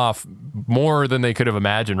taken off more than they could have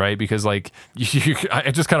imagined, right? Because, like,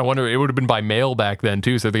 I just kind of wonder, it would have been by mail back then,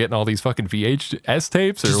 too. So they're getting all these fucking VHS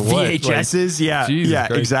tapes or just what? VHSs? Like,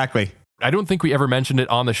 yeah, exactly. I don't think we ever mentioned it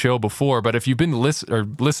on the show before, but if you've been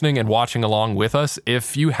listening and watching along with us,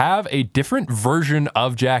 if you have a different version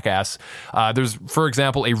of Jackass, there's, for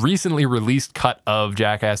example, a recently released cut of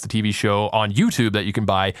Jackass, the TV show, on YouTube that you can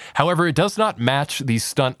buy. However, it does not match the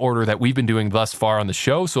stunt order that we've been doing thus far on the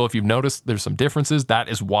show. So if you've noticed there's some differences, that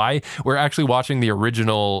is why. We're actually watching the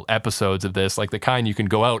original episodes of this, like the kind you can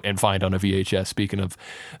go out and find on a VHS, speaking of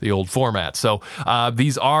the old format. So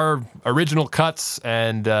these are original cuts,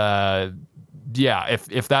 and yeah,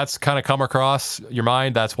 if that's kind of come across your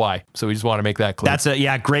mind, that's why. So we just want to make that clear. That's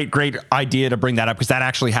a great idea to bring that up, because that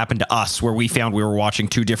actually happened to us, where we found we were watching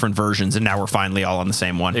 2 different versions, and now we're finally all on the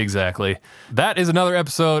same one. Exactly. That is another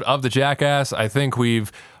episode of the Jackass. I think we've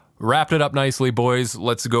wrapped it up nicely, boys.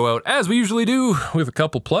 Let's go out, as we usually do, with a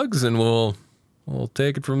couple plugs, and we'll we'll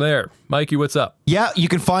take it from there. Mikey, what's up? Yeah, you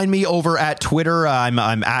can find me over at Twitter. I'm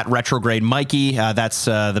at Retrograde Mikey. That's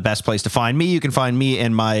the best place to find me. You can find me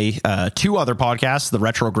in my 2 other podcasts, The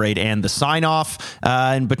Retrograde and The Sign Off.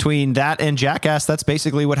 And between that and Jackass, that's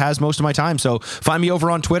basically what has most of my time. So find me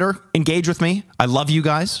over on Twitter. Engage with me. I love you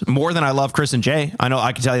guys more than I love Chris and Jay. I know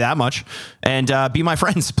I can tell you that much. And be my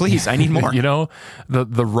friends, please. I need more. You know,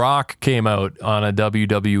 the Rock came out on a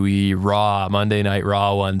WWE Raw, Monday Night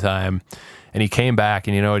Raw one time. And he came back,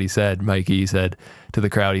 and you know what he said, Mikey? He said to the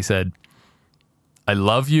crowd, he said, "I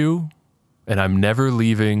love you, and I'm never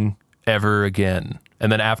leaving ever again."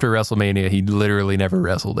 And then after WrestleMania, he literally never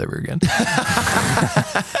wrestled ever again.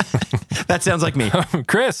 That sounds like me.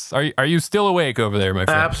 Chris, are you still awake over there, my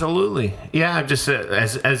friend? Absolutely. Yeah, I'm just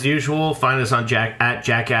as usual. Find us on at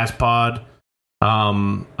Jackass Pod.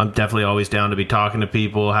 I'm definitely always down to be talking to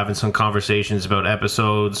people, having some conversations about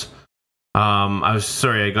episodes. I was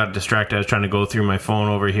sorry, I got distracted. I was trying to go through my phone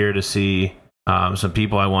over here to see some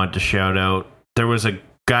people I wanted to shout out. There was a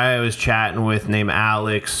guy I was chatting with named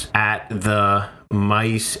Alex at the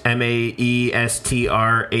Mice,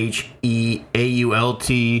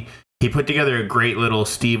 MAESTRHEAULT. He put together a great little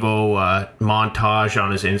Steve-O montage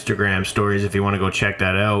on his Instagram stories if you want to go check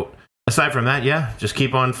that out. Aside from that, yeah, just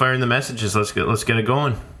keep on firing the messages. Let's get it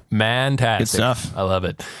going. Mantastic. Good stuff. I love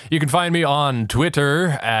it. You can find me on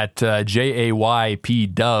Twitter at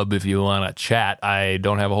JAYPDub if you want to chat. I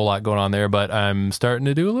don't have a whole lot going on there, but I'm starting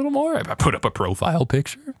to do a little more. I put up a profile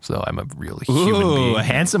picture, so I'm a really human being. A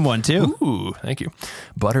handsome one, too. Ooh, thank you.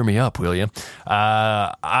 Butter me up, will you?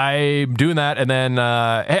 I'm doing that, and then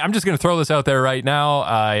hey, I'm just going to throw this out there right now.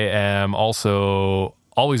 I am also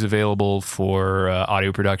always available for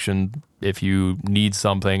audio production. If you need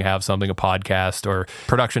something, have something, a podcast or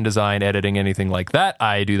production design, editing, anything like that,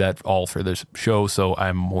 I do that all for this show. So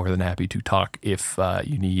I'm more than happy to talk if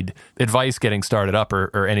you need advice getting started up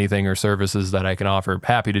or anything or services that I can offer.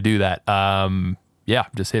 Happy to do that. Yeah,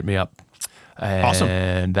 just hit me up. Awesome.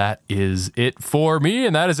 And that is it for me.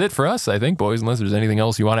 And that is it for us, I think, boys, unless there's anything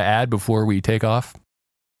else you want to add before we take off.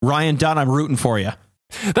 Ryan Dunn, I'm rooting for you.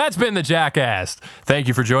 That's been the Jackass. Thank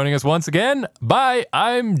you for joining us once again. Bye.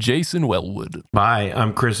 I'm Jason Wellwood. Bye.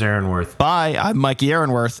 I'm Chris Aaronworth. Bye. I'm Mikey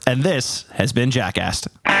Aaronworth, and this has been Jackass.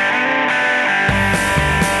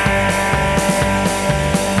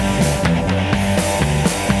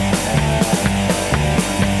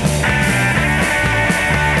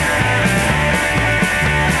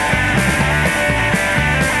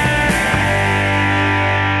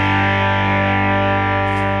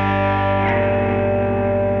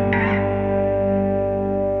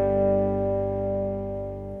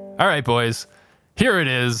 All right, boys, here it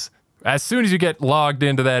is. As soon as you get logged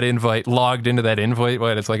into that invite, what?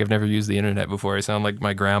 It's like I've never used the internet before. I sound like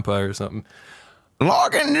my grandpa or something.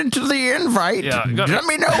 Logging into the invite. Yeah, let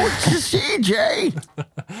me know what you see, Jay.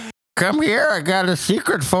 Come here. I got a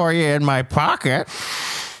secret for you in my pocket.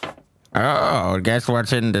 Oh, guess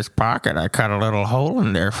what's in this pocket? I cut a little hole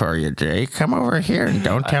in there for you, Jay. Come over here and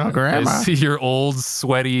don't tell Grandma. I see your old,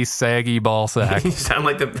 sweaty, saggy ball sack. You sound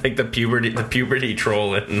like the puberty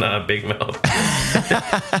troll in Big Mouth.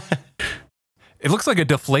 It looks like a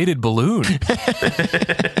deflated balloon.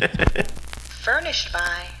 Furnished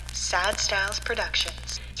by Sad Styles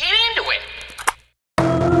Productions. Get into it.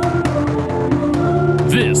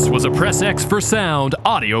 This was a Press X for Sound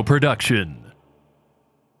audio production.